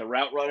great. Like the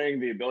route running,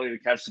 the ability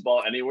to catch the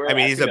ball anywhere. I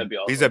mean,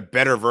 he's a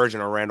better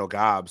version of Randall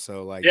Cobb.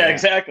 So like, yeah.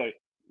 Exactly.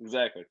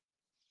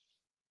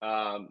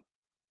 All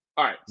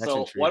right. That's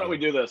so intriguing. Why don't we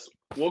do this?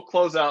 We'll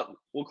close out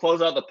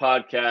the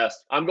podcast.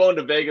 I'm going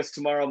to Vegas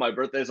tomorrow. My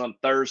birthday's on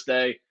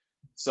Thursday.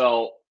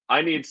 So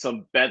I need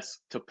some bets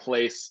to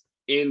place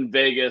in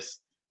Vegas.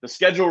 The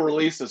schedule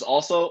release is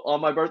also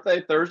on my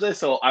birthday, Thursday.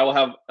 So I will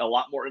have a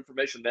lot more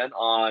information then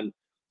on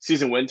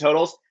season win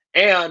totals.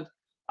 And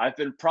I've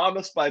been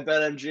promised by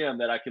BetMGM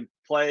that I can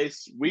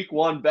place week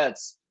 1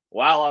 bets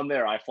while I'm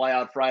there. I fly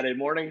out Friday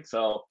morning,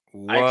 so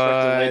I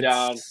expect to lay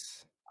down.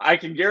 I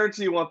can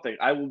guarantee you one thing.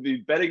 I will be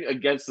betting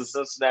against the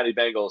Cincinnati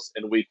Bengals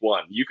in week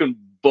 1. You can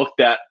book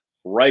that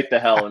right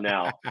the hell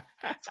now.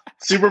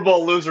 Super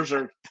Bowl losers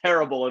are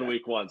terrible in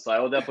week 1, so I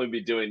will definitely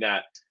be doing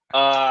that.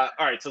 All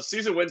right, so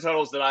season win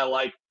totals that I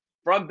like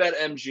from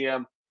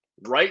BetMGM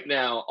right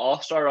now.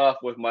 I'll start off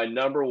with my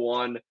number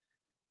 1,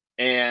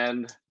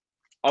 and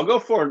I'll go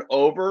for an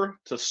over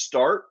to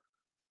start.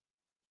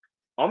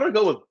 I'm going to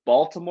go with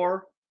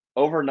Baltimore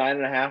over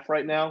 9.5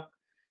 right now.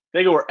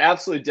 They were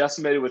absolutely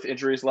decimated with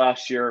injuries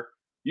last year.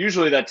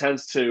 Usually that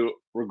tends to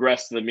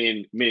regress to the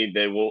mean, meaning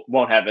they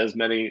won't have as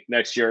many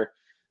next year.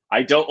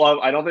 I don't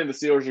think the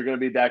Steelers are going to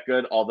be that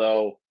good,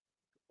 although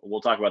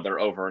we'll talk about their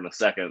over in a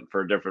second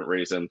for a different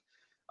reason.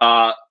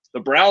 The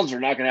Browns are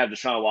not going to have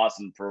Deshaun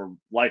Watson for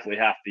likely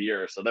half the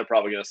year, so they're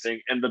probably going to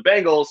stink. And the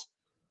Bengals,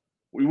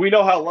 we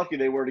know how lucky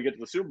they were to get to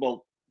the Super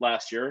Bowl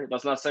last year.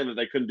 That's not saying that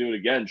they couldn't do it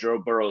again. Joe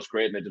Burrow is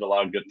great, and they did a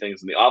lot of good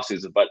things in the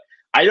offseason. But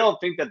I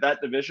don't think that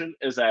division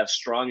is as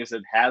strong as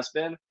it has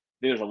been. I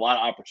think there's a lot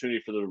of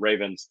opportunity for the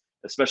Ravens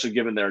especially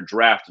given their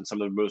draft and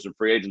some of the moves in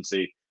free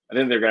agency. I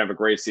think they're going to have a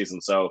great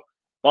season. So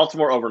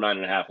Baltimore over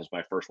 9.5 was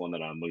my first one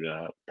that I'm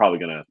probably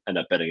going to end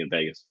up betting in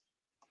Vegas.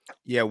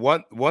 Yeah,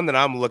 one that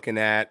I'm looking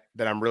at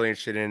that I'm really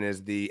interested in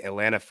is the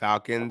Atlanta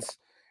Falcons.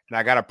 And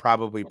I gotta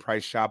probably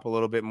price shop a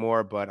little bit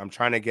more, but I'm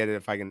trying to get it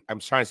if I can. I'm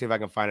trying to see if I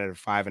can find it at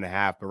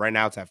 5.5. But right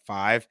now it's at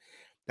 5.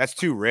 That's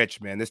too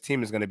rich, man. This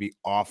team is going to be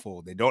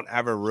awful. They don't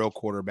have a real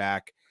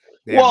quarterback.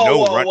 They have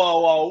no run.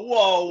 Whoa.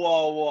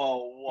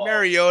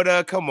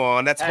 Mariota, come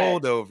on. That's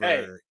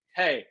holdover.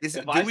 Hey.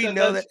 If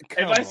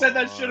I said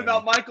that shit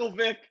about Michael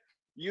Vick,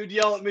 you'd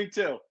yell at me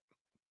too.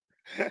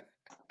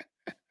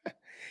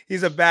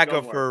 He's a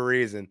backup for a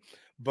reason.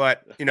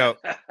 But,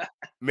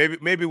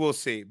 maybe we'll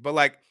see. But,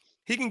 like,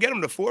 he can get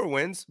him to 4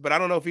 wins, but I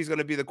don't know if he's going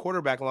to be the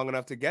quarterback long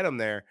enough to get him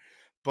there.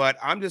 But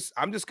I'm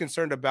just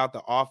concerned about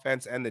the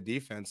offense and the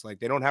defense. Like,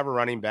 they don't have a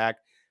running back.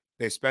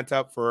 They spent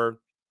up for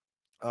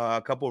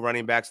a couple of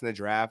running backs in the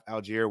draft,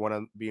 Algier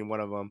being one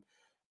of them.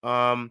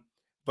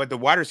 But the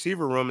wide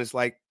receiver room is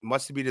like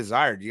much to be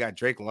desired. You got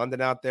Drake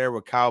London out there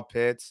with Kyle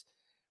Pitts,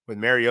 with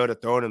Mariota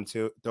throwing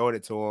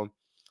it to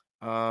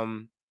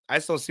him. I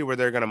just don't see where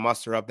they're going to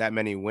muster up that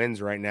many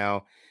wins right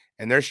now.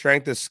 And their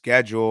strength of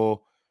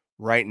schedule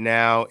right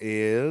now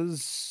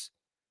is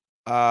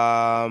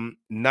the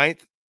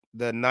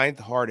ninth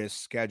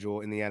hardest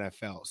schedule in the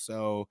NFL.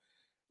 So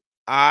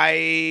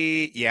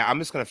I'm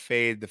just going to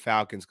fade the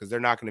Falcons because they're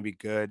not going to be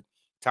good.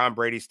 Tom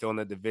Brady's still in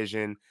the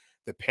division.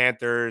 The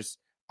Panthers,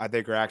 I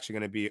think, are actually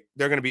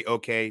they're going to be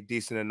okay,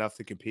 decent enough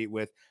to compete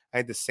with. I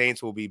think the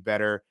Saints will be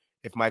better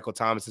if Michael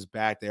Thomas is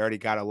back. They already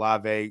got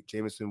Olave,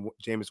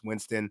 Jameis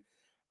Winston.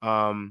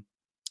 Alvin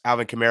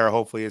Kamara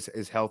hopefully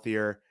is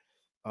healthier.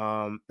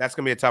 That's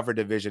going to be a tougher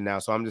division now.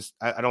 So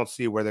I don't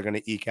see where they're going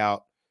to eke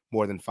out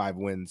more than 5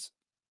 wins.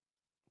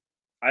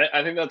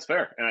 I think that's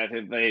fair. And I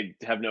think they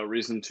have no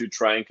reason to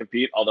try and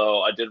compete.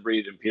 Although I did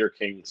read in Peter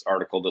King's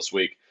article this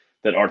week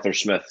that Arthur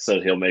Smith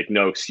said he'll make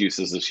no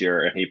excuses this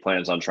year and he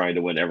plans on trying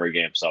to win every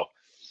game. So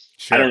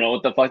sure. I don't know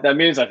what the fuck that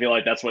means. I feel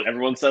like that's what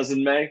everyone says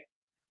in May.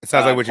 It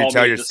sounds like what you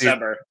tell your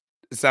December.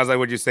 It sounds like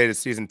what you say to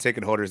season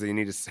ticket holders that you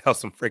need to sell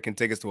some freaking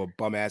tickets to a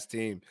bum ass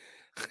team.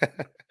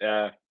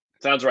 Yeah,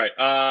 sounds right.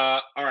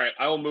 All right,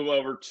 I will move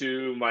over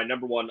to my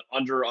number one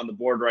under on the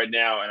board right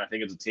now, and I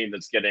think it's a team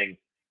that's getting.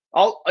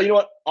 I'll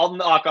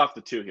knock off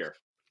the 2 here.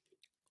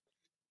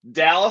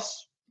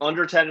 Dallas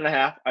under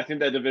 10.5. I think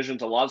that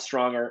division's a lot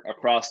stronger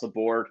across the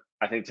board.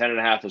 I think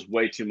 10.5 is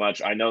way too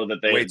much. I know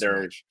that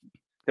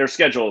their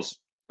schedule's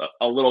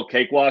a little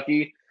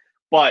cakewalky,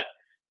 but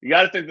you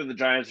got to think that the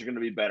Giants are going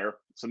to be better.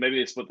 So maybe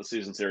they split the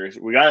season series.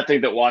 We got to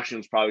think that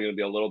Washington's probably going to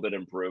be a little bit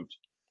improved.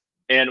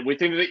 And we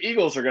think that the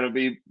Eagles are going to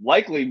be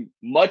likely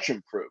much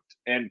improved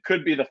and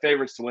could be the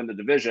favorites to win the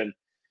division.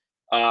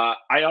 I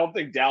don't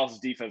think Dallas'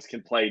 defense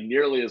can play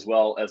nearly as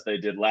well as they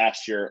did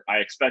last year. I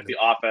expect the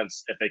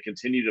offense, if they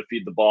continue to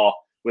feed the ball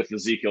with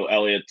Ezekiel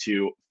Elliott,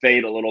 to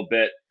fade a little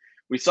bit.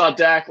 We saw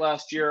Dak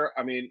last year.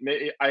 I mean,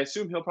 I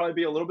assume he'll probably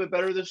be a little bit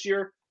better this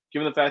year,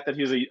 given the fact that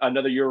he's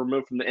another year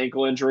removed from the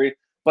ankle injury.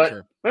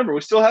 But Remember,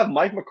 we still have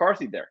Mike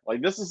McCarthy there.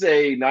 Like, this is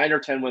a 9 or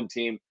 10 win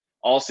team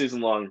all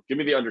season long. Give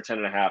me the under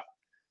 10.5.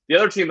 The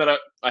other team that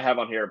I have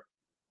on here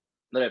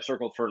that I've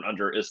circled for an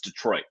under is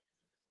Detroit.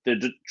 The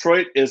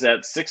Detroit is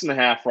at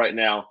 6.5 right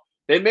now.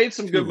 They made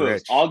some good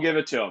moves. I'll give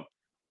it to them.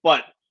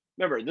 But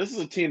remember, this is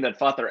a team that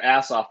fought their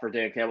ass off for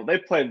Dan Campbell. They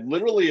played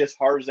literally as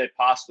hard as they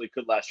possibly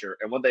could last year.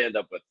 And what they end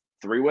up with,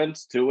 3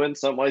 wins, 2 wins,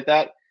 something like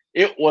that.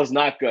 It was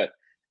not good.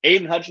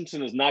 Aiden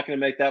Hutchinson is not going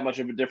to make that much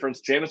of a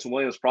difference. Jameson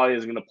Williams probably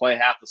isn't going to play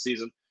half the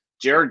season.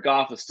 Jared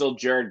Goff is still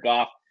Jared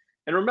Goff.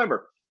 And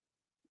remember,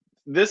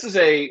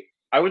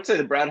 I would say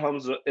that Brad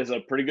Holmes is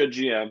a pretty good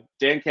GM.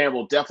 Dan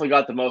Campbell definitely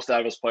got the most out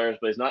of his players,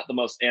 but he's not the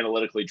most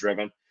analytically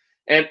driven.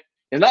 And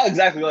it's not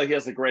exactly like he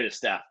has the greatest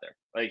staff there.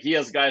 Like, he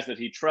has guys that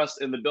he trusts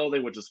in the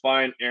building, which is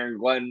fine. Aaron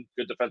Glenn,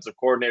 good defensive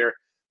coordinator.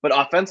 But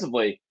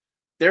offensively,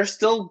 they're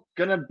still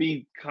going to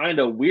be kind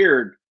of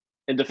weird.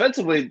 And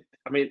defensively,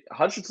 I mean,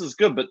 Hutchinson's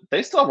good, but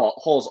they still have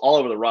holes all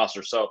over the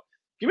roster. So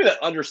give me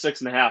that under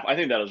 6.5. I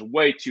think that is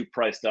way too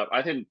priced up.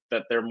 I think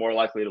that they're more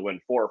likely to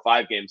win 4 or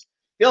 5 games.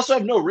 They also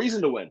have no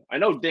reason to win. I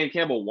know Dan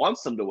Campbell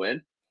wants them to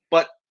win,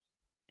 but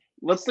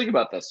let's think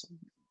about this.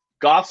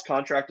 Goff's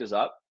contract is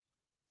up.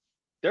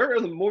 They're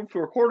in the move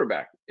for a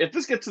quarterback. If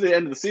this gets to the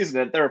end of the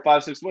season and there are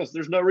 5-6 wins,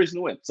 there's no reason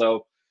to win.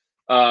 So,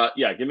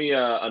 give me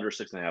under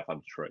 6.5 on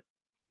Detroit.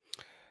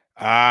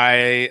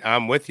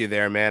 I'm with you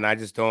there, man. I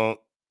just don't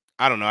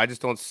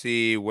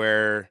see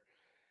where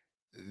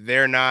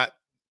they're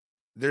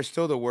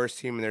still the worst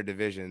team in their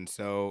division.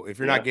 So if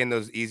you're not getting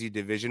those easy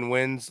division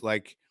wins,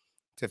 like,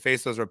 to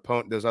face those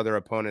other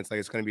opponents, like,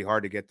 it's going to be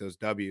hard to get those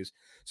W's.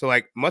 So,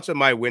 like, much of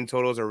my win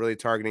totals are really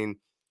targeting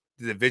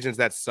the divisions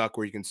that suck,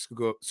 where you can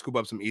scoop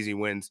up some easy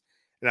wins.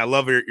 And I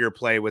love your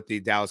play with the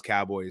Dallas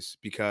Cowboys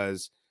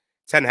because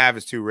 10.5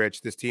 is too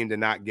rich. This team did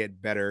not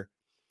get better,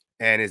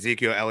 and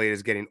Ezekiel Elliott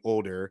is getting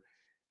older.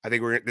 I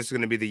think this is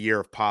going to be the year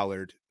of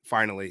Pollard.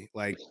 Finally,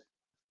 like,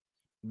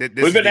 we've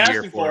been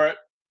asking for it.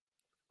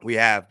 We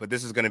have, but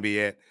this is going to be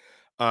it.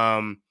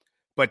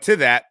 But to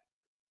that,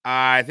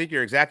 I think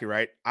you're exactly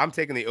right. I'm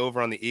taking the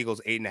over on the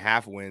Eagles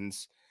 8.5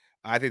 wins.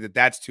 I think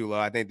that's too low.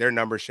 I think their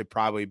numbers should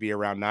probably be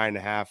around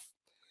 9.5.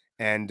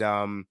 And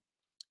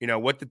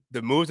what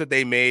the moves that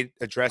they made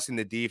addressing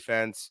the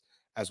defense,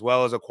 as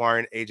well as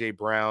acquiring AJ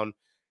Brown.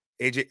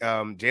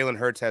 Jalen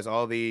Hurts has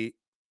all the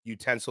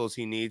utensils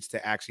he needs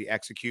to actually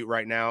execute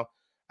right now.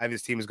 I think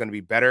this team is going to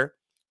be better.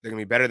 They're going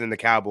to be better than the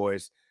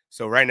Cowboys.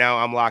 So right now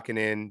I'm locking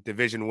in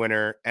division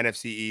winner,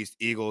 NFC East,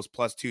 Eagles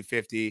plus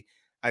 250.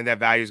 I think that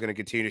value is going to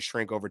continue to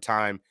shrink over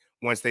time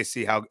once they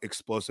see how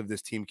explosive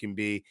this team can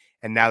be.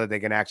 And now that they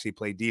can actually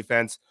play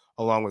defense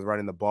along with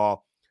running the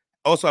ball.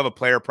 Also have a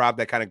player prop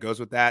that kind of goes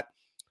with that.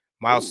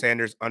 Miles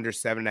Sanders under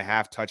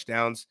 7.5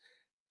 touchdowns.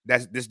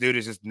 This dude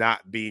is just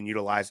not being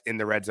utilized in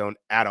the red zone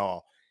at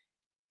all.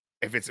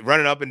 If it's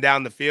running up and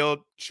down the field,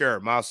 sure,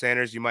 Miles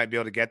Sanders, you might be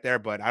able to get there,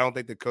 but I don't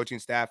think the coaching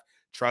staff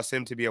trusts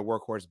him to be a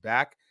workhorse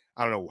back.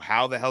 I don't know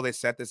how the hell they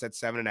set this at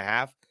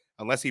 7.5.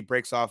 Unless he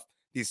breaks off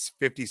these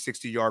 50,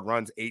 60-yard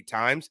runs 8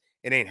 times,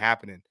 it ain't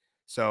happening.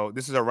 So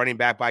this is a running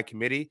back by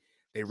committee.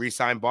 They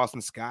re-signed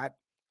Boston Scott.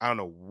 I don't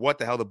know what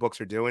the hell the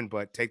books are doing,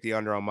 but take the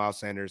under on Miles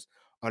Sanders,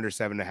 under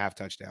 7.5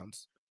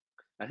 touchdowns.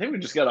 I think we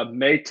just got a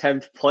May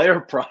 10th player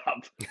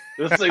prop.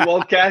 This thing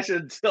won't cash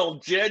until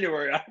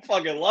January. I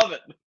fucking love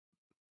it.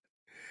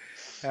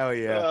 Hell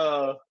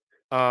yeah.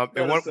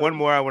 And one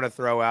more I want to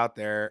throw out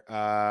there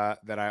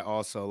that I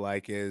also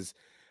like is,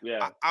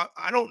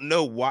 I don't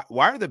know why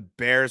are the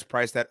Bears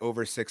priced at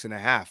over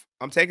 6.5?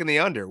 I'm taking the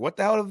under. What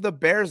the hell have the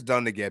Bears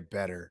done to get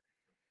better?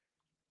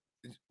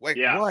 What?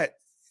 Not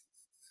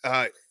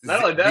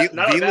only that,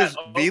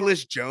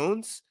 Velus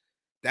Jones?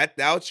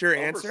 That's your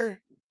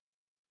answer?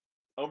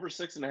 Over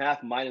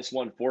 6.5 minus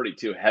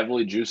 142,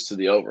 heavily juiced to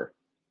the over.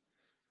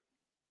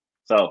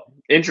 So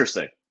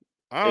interesting.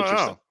 I don't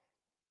know.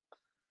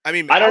 I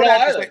mean, I don't know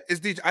either.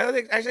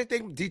 I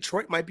think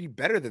Detroit might be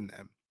better than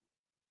them.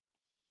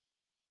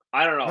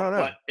 I don't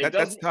know. But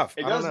that's tough.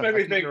 It does make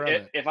me think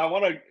if I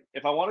want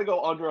to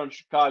go under on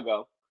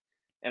Chicago,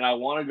 and I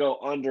want to go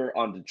under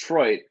on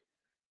Detroit,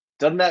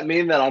 doesn't that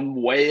mean that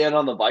I'm way in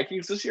on the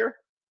Vikings this year?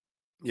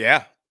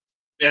 Yeah,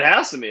 it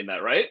has to mean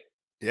that, right?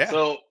 Yeah.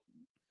 So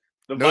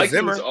the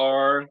Vikings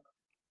are.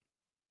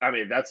 I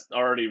mean, that's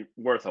already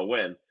worth a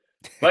win.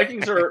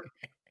 Vikings are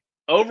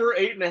over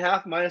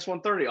 8.5 minus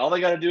 130. All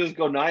they got to do is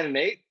go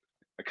 9-8.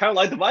 I kind of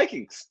like the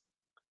Vikings,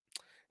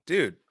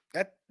 dude.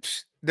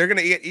 They're going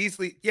to get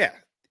easily. Yeah,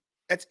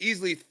 that's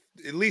easily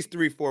at least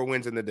 3-4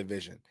 wins in the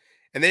division,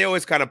 and they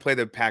always kind of play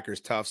the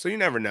Packers tough. So you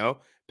never know.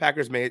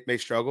 Packers may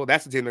struggle.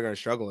 That's the team they're going to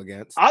struggle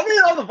against. I'm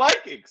in on the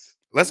Vikings.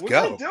 Let's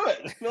go. Do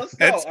it. Let's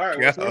go. All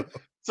right. Go.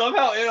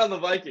 Somehow in on the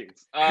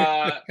Vikings.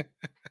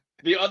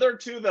 The other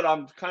two that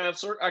I'm kind of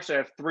actually I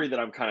have 3 that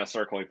I'm kind of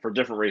circling for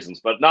different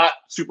reasons, but not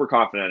super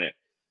confident in it.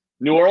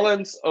 New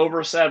Orleans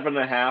over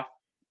 7.5,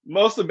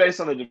 mostly based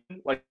on the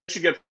like you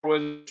should get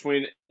wins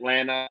between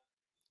Atlanta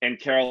and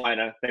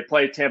Carolina. They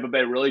play Tampa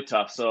Bay really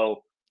tough,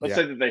 so let's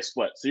say that they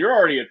split. So you're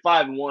already at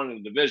 5-1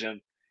 in the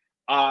division.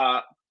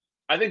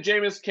 I think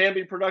Jameis can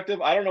be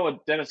productive. I don't know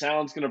what Dennis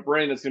Allen's going to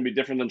bring that's going to be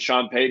different than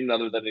Sean Payton,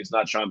 other than he's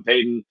not Sean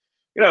Payton.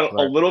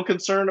 A little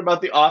concerned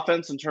about the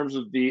offense in terms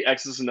of the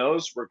X's and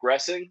O's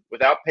regressing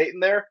without Payton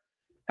there.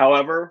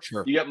 However,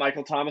 you get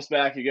Michael Thomas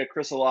back, you get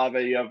Chris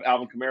Olave, you have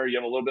Alvin Kamara, you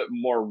have a little bit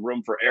more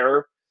room for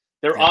error.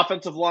 Their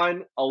offensive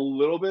line, a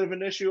little bit of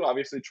an issue.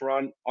 Obviously,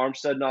 Teron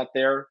Armstead not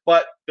there,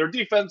 but their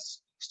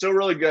defense still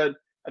really good.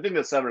 I think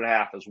that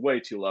 7.5 is way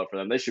too low for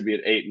them. They should be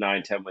an 8,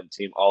 9, 10 win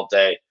team all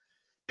day.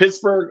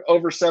 Pittsburgh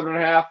over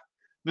 7.5.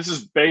 This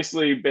is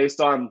basically based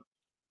on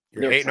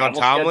you're hating on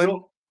Tomlin.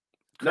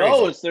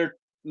 Over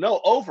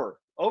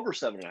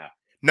 7.5.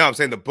 No, I'm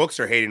saying the books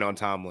are hating on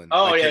Tomlin.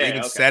 Oh, they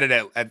even set it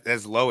at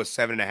as low as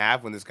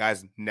 7.5 when this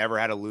guy's never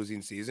had a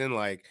losing season.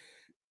 Like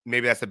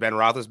maybe that's the Ben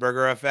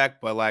Roethlisberger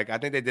effect, but like I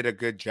think they did a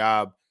good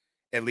job,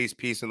 at least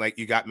piecing. Like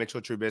you got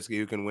Mitchell Trubisky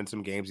who can win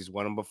some games. He's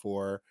won them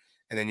before,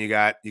 and then you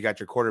got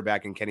your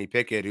quarterback in Kenny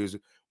Pickett who's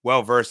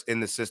well versed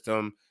in the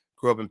system.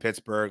 Grew up in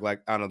Pittsburgh.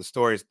 Like I don't know the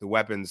stories, the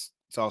weapons.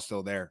 It's all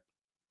still there.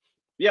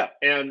 Yeah,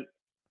 and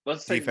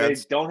let's say they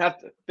don't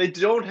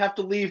have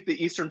to leave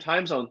the Eastern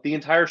time zone the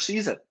entire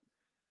season.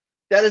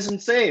 That is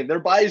insane. Their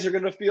bodies are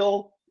going to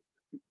feel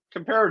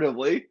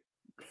comparatively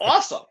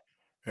awesome.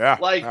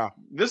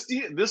 This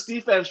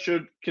defense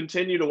should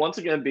continue to once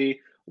again be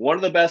one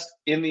of the best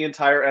in the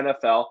entire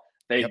NFL.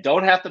 They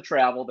don't have to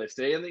travel. They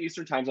stay in the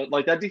Eastern time zone.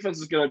 Like that defense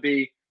is going to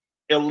be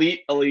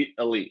elite.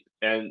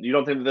 And you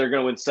don't think that they're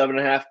going to win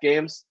 7.5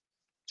 games?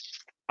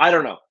 I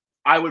don't know.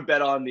 I would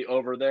bet on the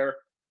over there.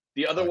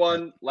 The other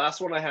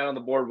last one I had on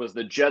the board was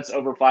the Jets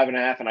over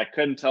 5.5, and I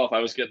couldn't tell if I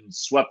was getting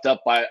swept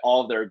up by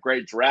all of their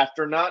great draft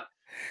or not.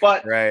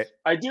 But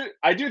I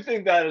do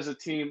think that is a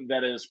team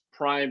that is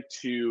primed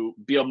to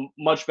be a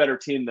much better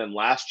team than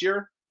last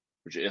year,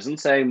 which isn't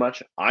saying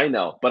much. I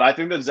know. But I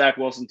think that Zach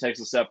Wilson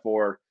takes a step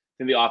forward. I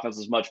think the offense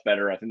is much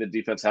better. I think the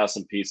defense has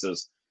some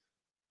pieces.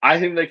 I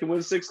think they can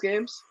win 6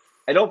 games.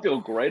 I don't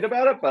feel great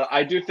about it, but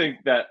I do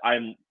think that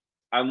I'm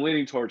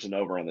leaning towards an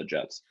over on the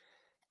Jets.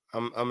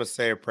 I'm gonna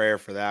say a prayer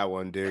for that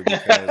one, dude,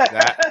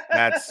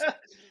 because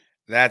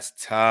that's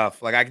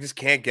tough. Like I just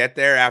can't get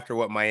there after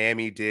what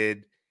Miami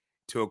did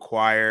to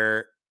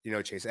acquire,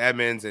 Chase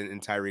Edmonds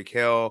and Tyreek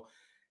Hill.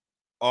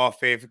 All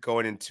faith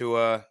going in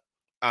Tua.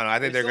 I don't know.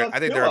 I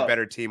think they're a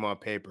better team on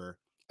paper.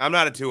 I'm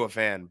not a Tua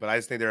fan, but I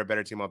just think they're a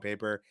better team on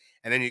paper.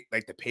 And then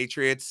like the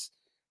Patriots,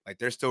 like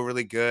they're still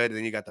really good. And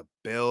then you got the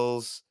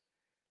Bills.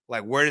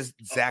 Like, where does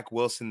Zach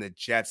Wilson, the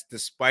Jets,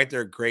 despite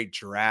their great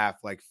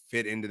draft, like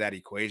fit into that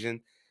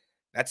equation?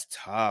 That's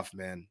tough,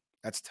 man.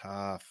 That's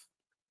tough.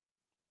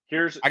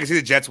 I can see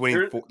the Jets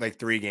winning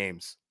 3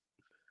 games.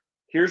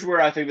 Here's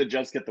where I think the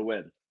Jets get the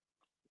win.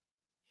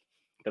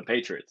 The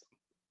Patriots.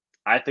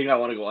 I think I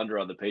want to go under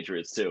on the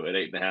Patriots too at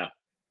 8.5.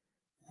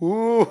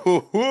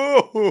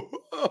 Ooh.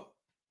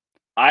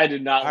 I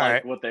did not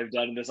like what they've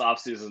done in this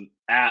offseason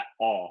at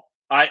all.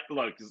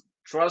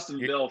 Trust in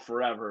Bill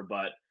forever,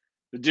 but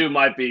the dude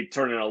might be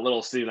turning a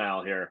little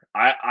senile here.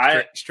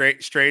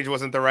 Strange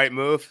wasn't the right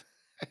move.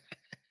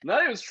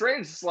 Not even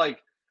strange. It's like,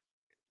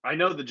 I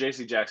know the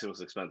J.C. Jackson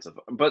was expensive,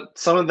 but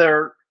some of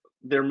their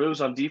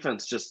moves on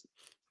defense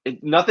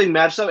nothing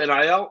matched up.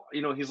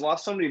 And he's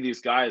lost so many of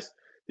these guys,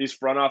 these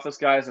front office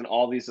guys, and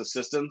all these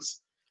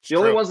assistants. The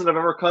only ones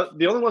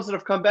that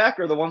have come back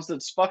are the ones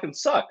that fucking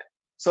suck.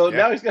 So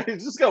now he's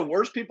just got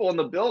worse people in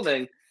the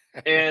building,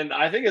 and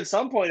I think at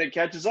some point it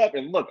catches up.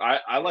 And look,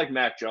 I like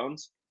Mac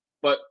Jones,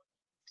 but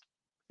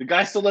the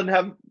guy still doesn't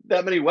have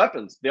that many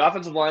weapons. The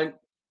offensive line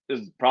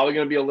is probably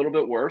going to be a little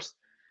bit worse.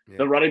 Yeah.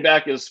 The running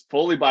back is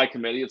fully by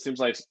committee. It seems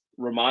like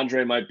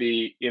Ramondre might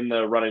be in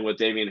the running with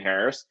Damian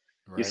Harris.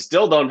 Right. You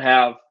still don't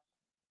have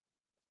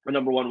a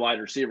number 1 wide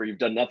receiver. You've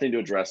done nothing to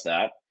address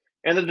that,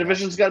 and the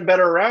division's gotten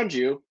better around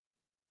you.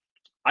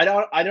 I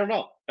don't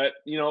know.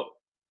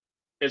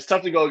 It's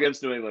tough to go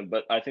against New England,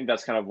 but I think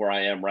that's kind of where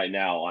I am right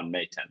now on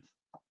May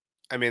 10th.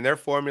 I mean, their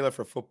formula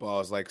for football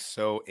is like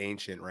so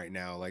ancient right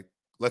now. Like,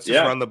 let's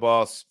just run the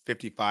ball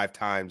 55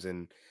 times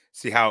and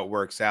see how it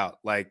works out.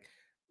 Like,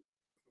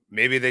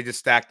 maybe they just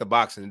stack the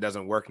box and it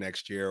doesn't work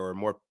next year, or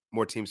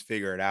more teams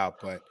figure it out.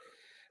 But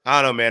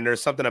I don't know, man.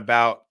 There's something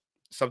about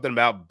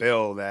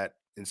Bill that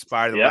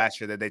inspired them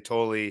last year that they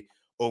totally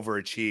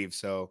overachieved.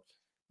 So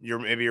you're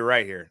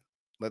right here.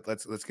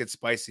 Let's get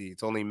spicy.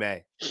 It's only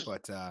May,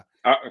 but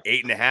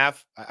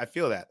 8.5. I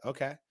feel that.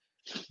 Okay.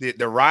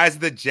 The rise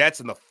of the Jets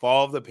and the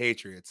fall of the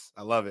Patriots.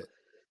 I love it.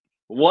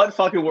 What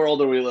fucking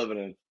world are we living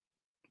in?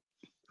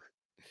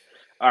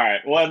 All right,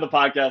 we'll end the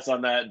podcast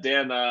on that.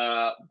 Dan,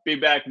 be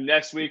back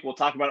next week. We'll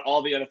talk about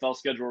all the NFL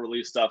schedule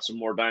release stuff, some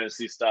more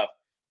dynasty stuff,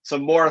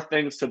 some more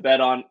things to bet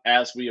on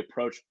as we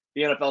approach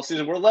the NFL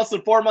season. We're less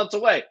than 4 months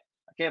away.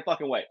 I can't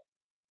fucking wait.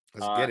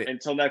 Let's get it.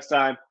 Until next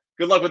time,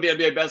 good luck with the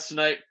NBA bets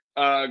tonight.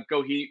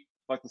 Go Heat.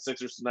 Fuck the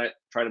Sixers tonight.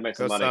 Try to make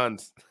some money.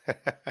 Suns.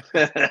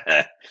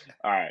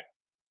 All right.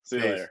 See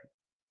you later.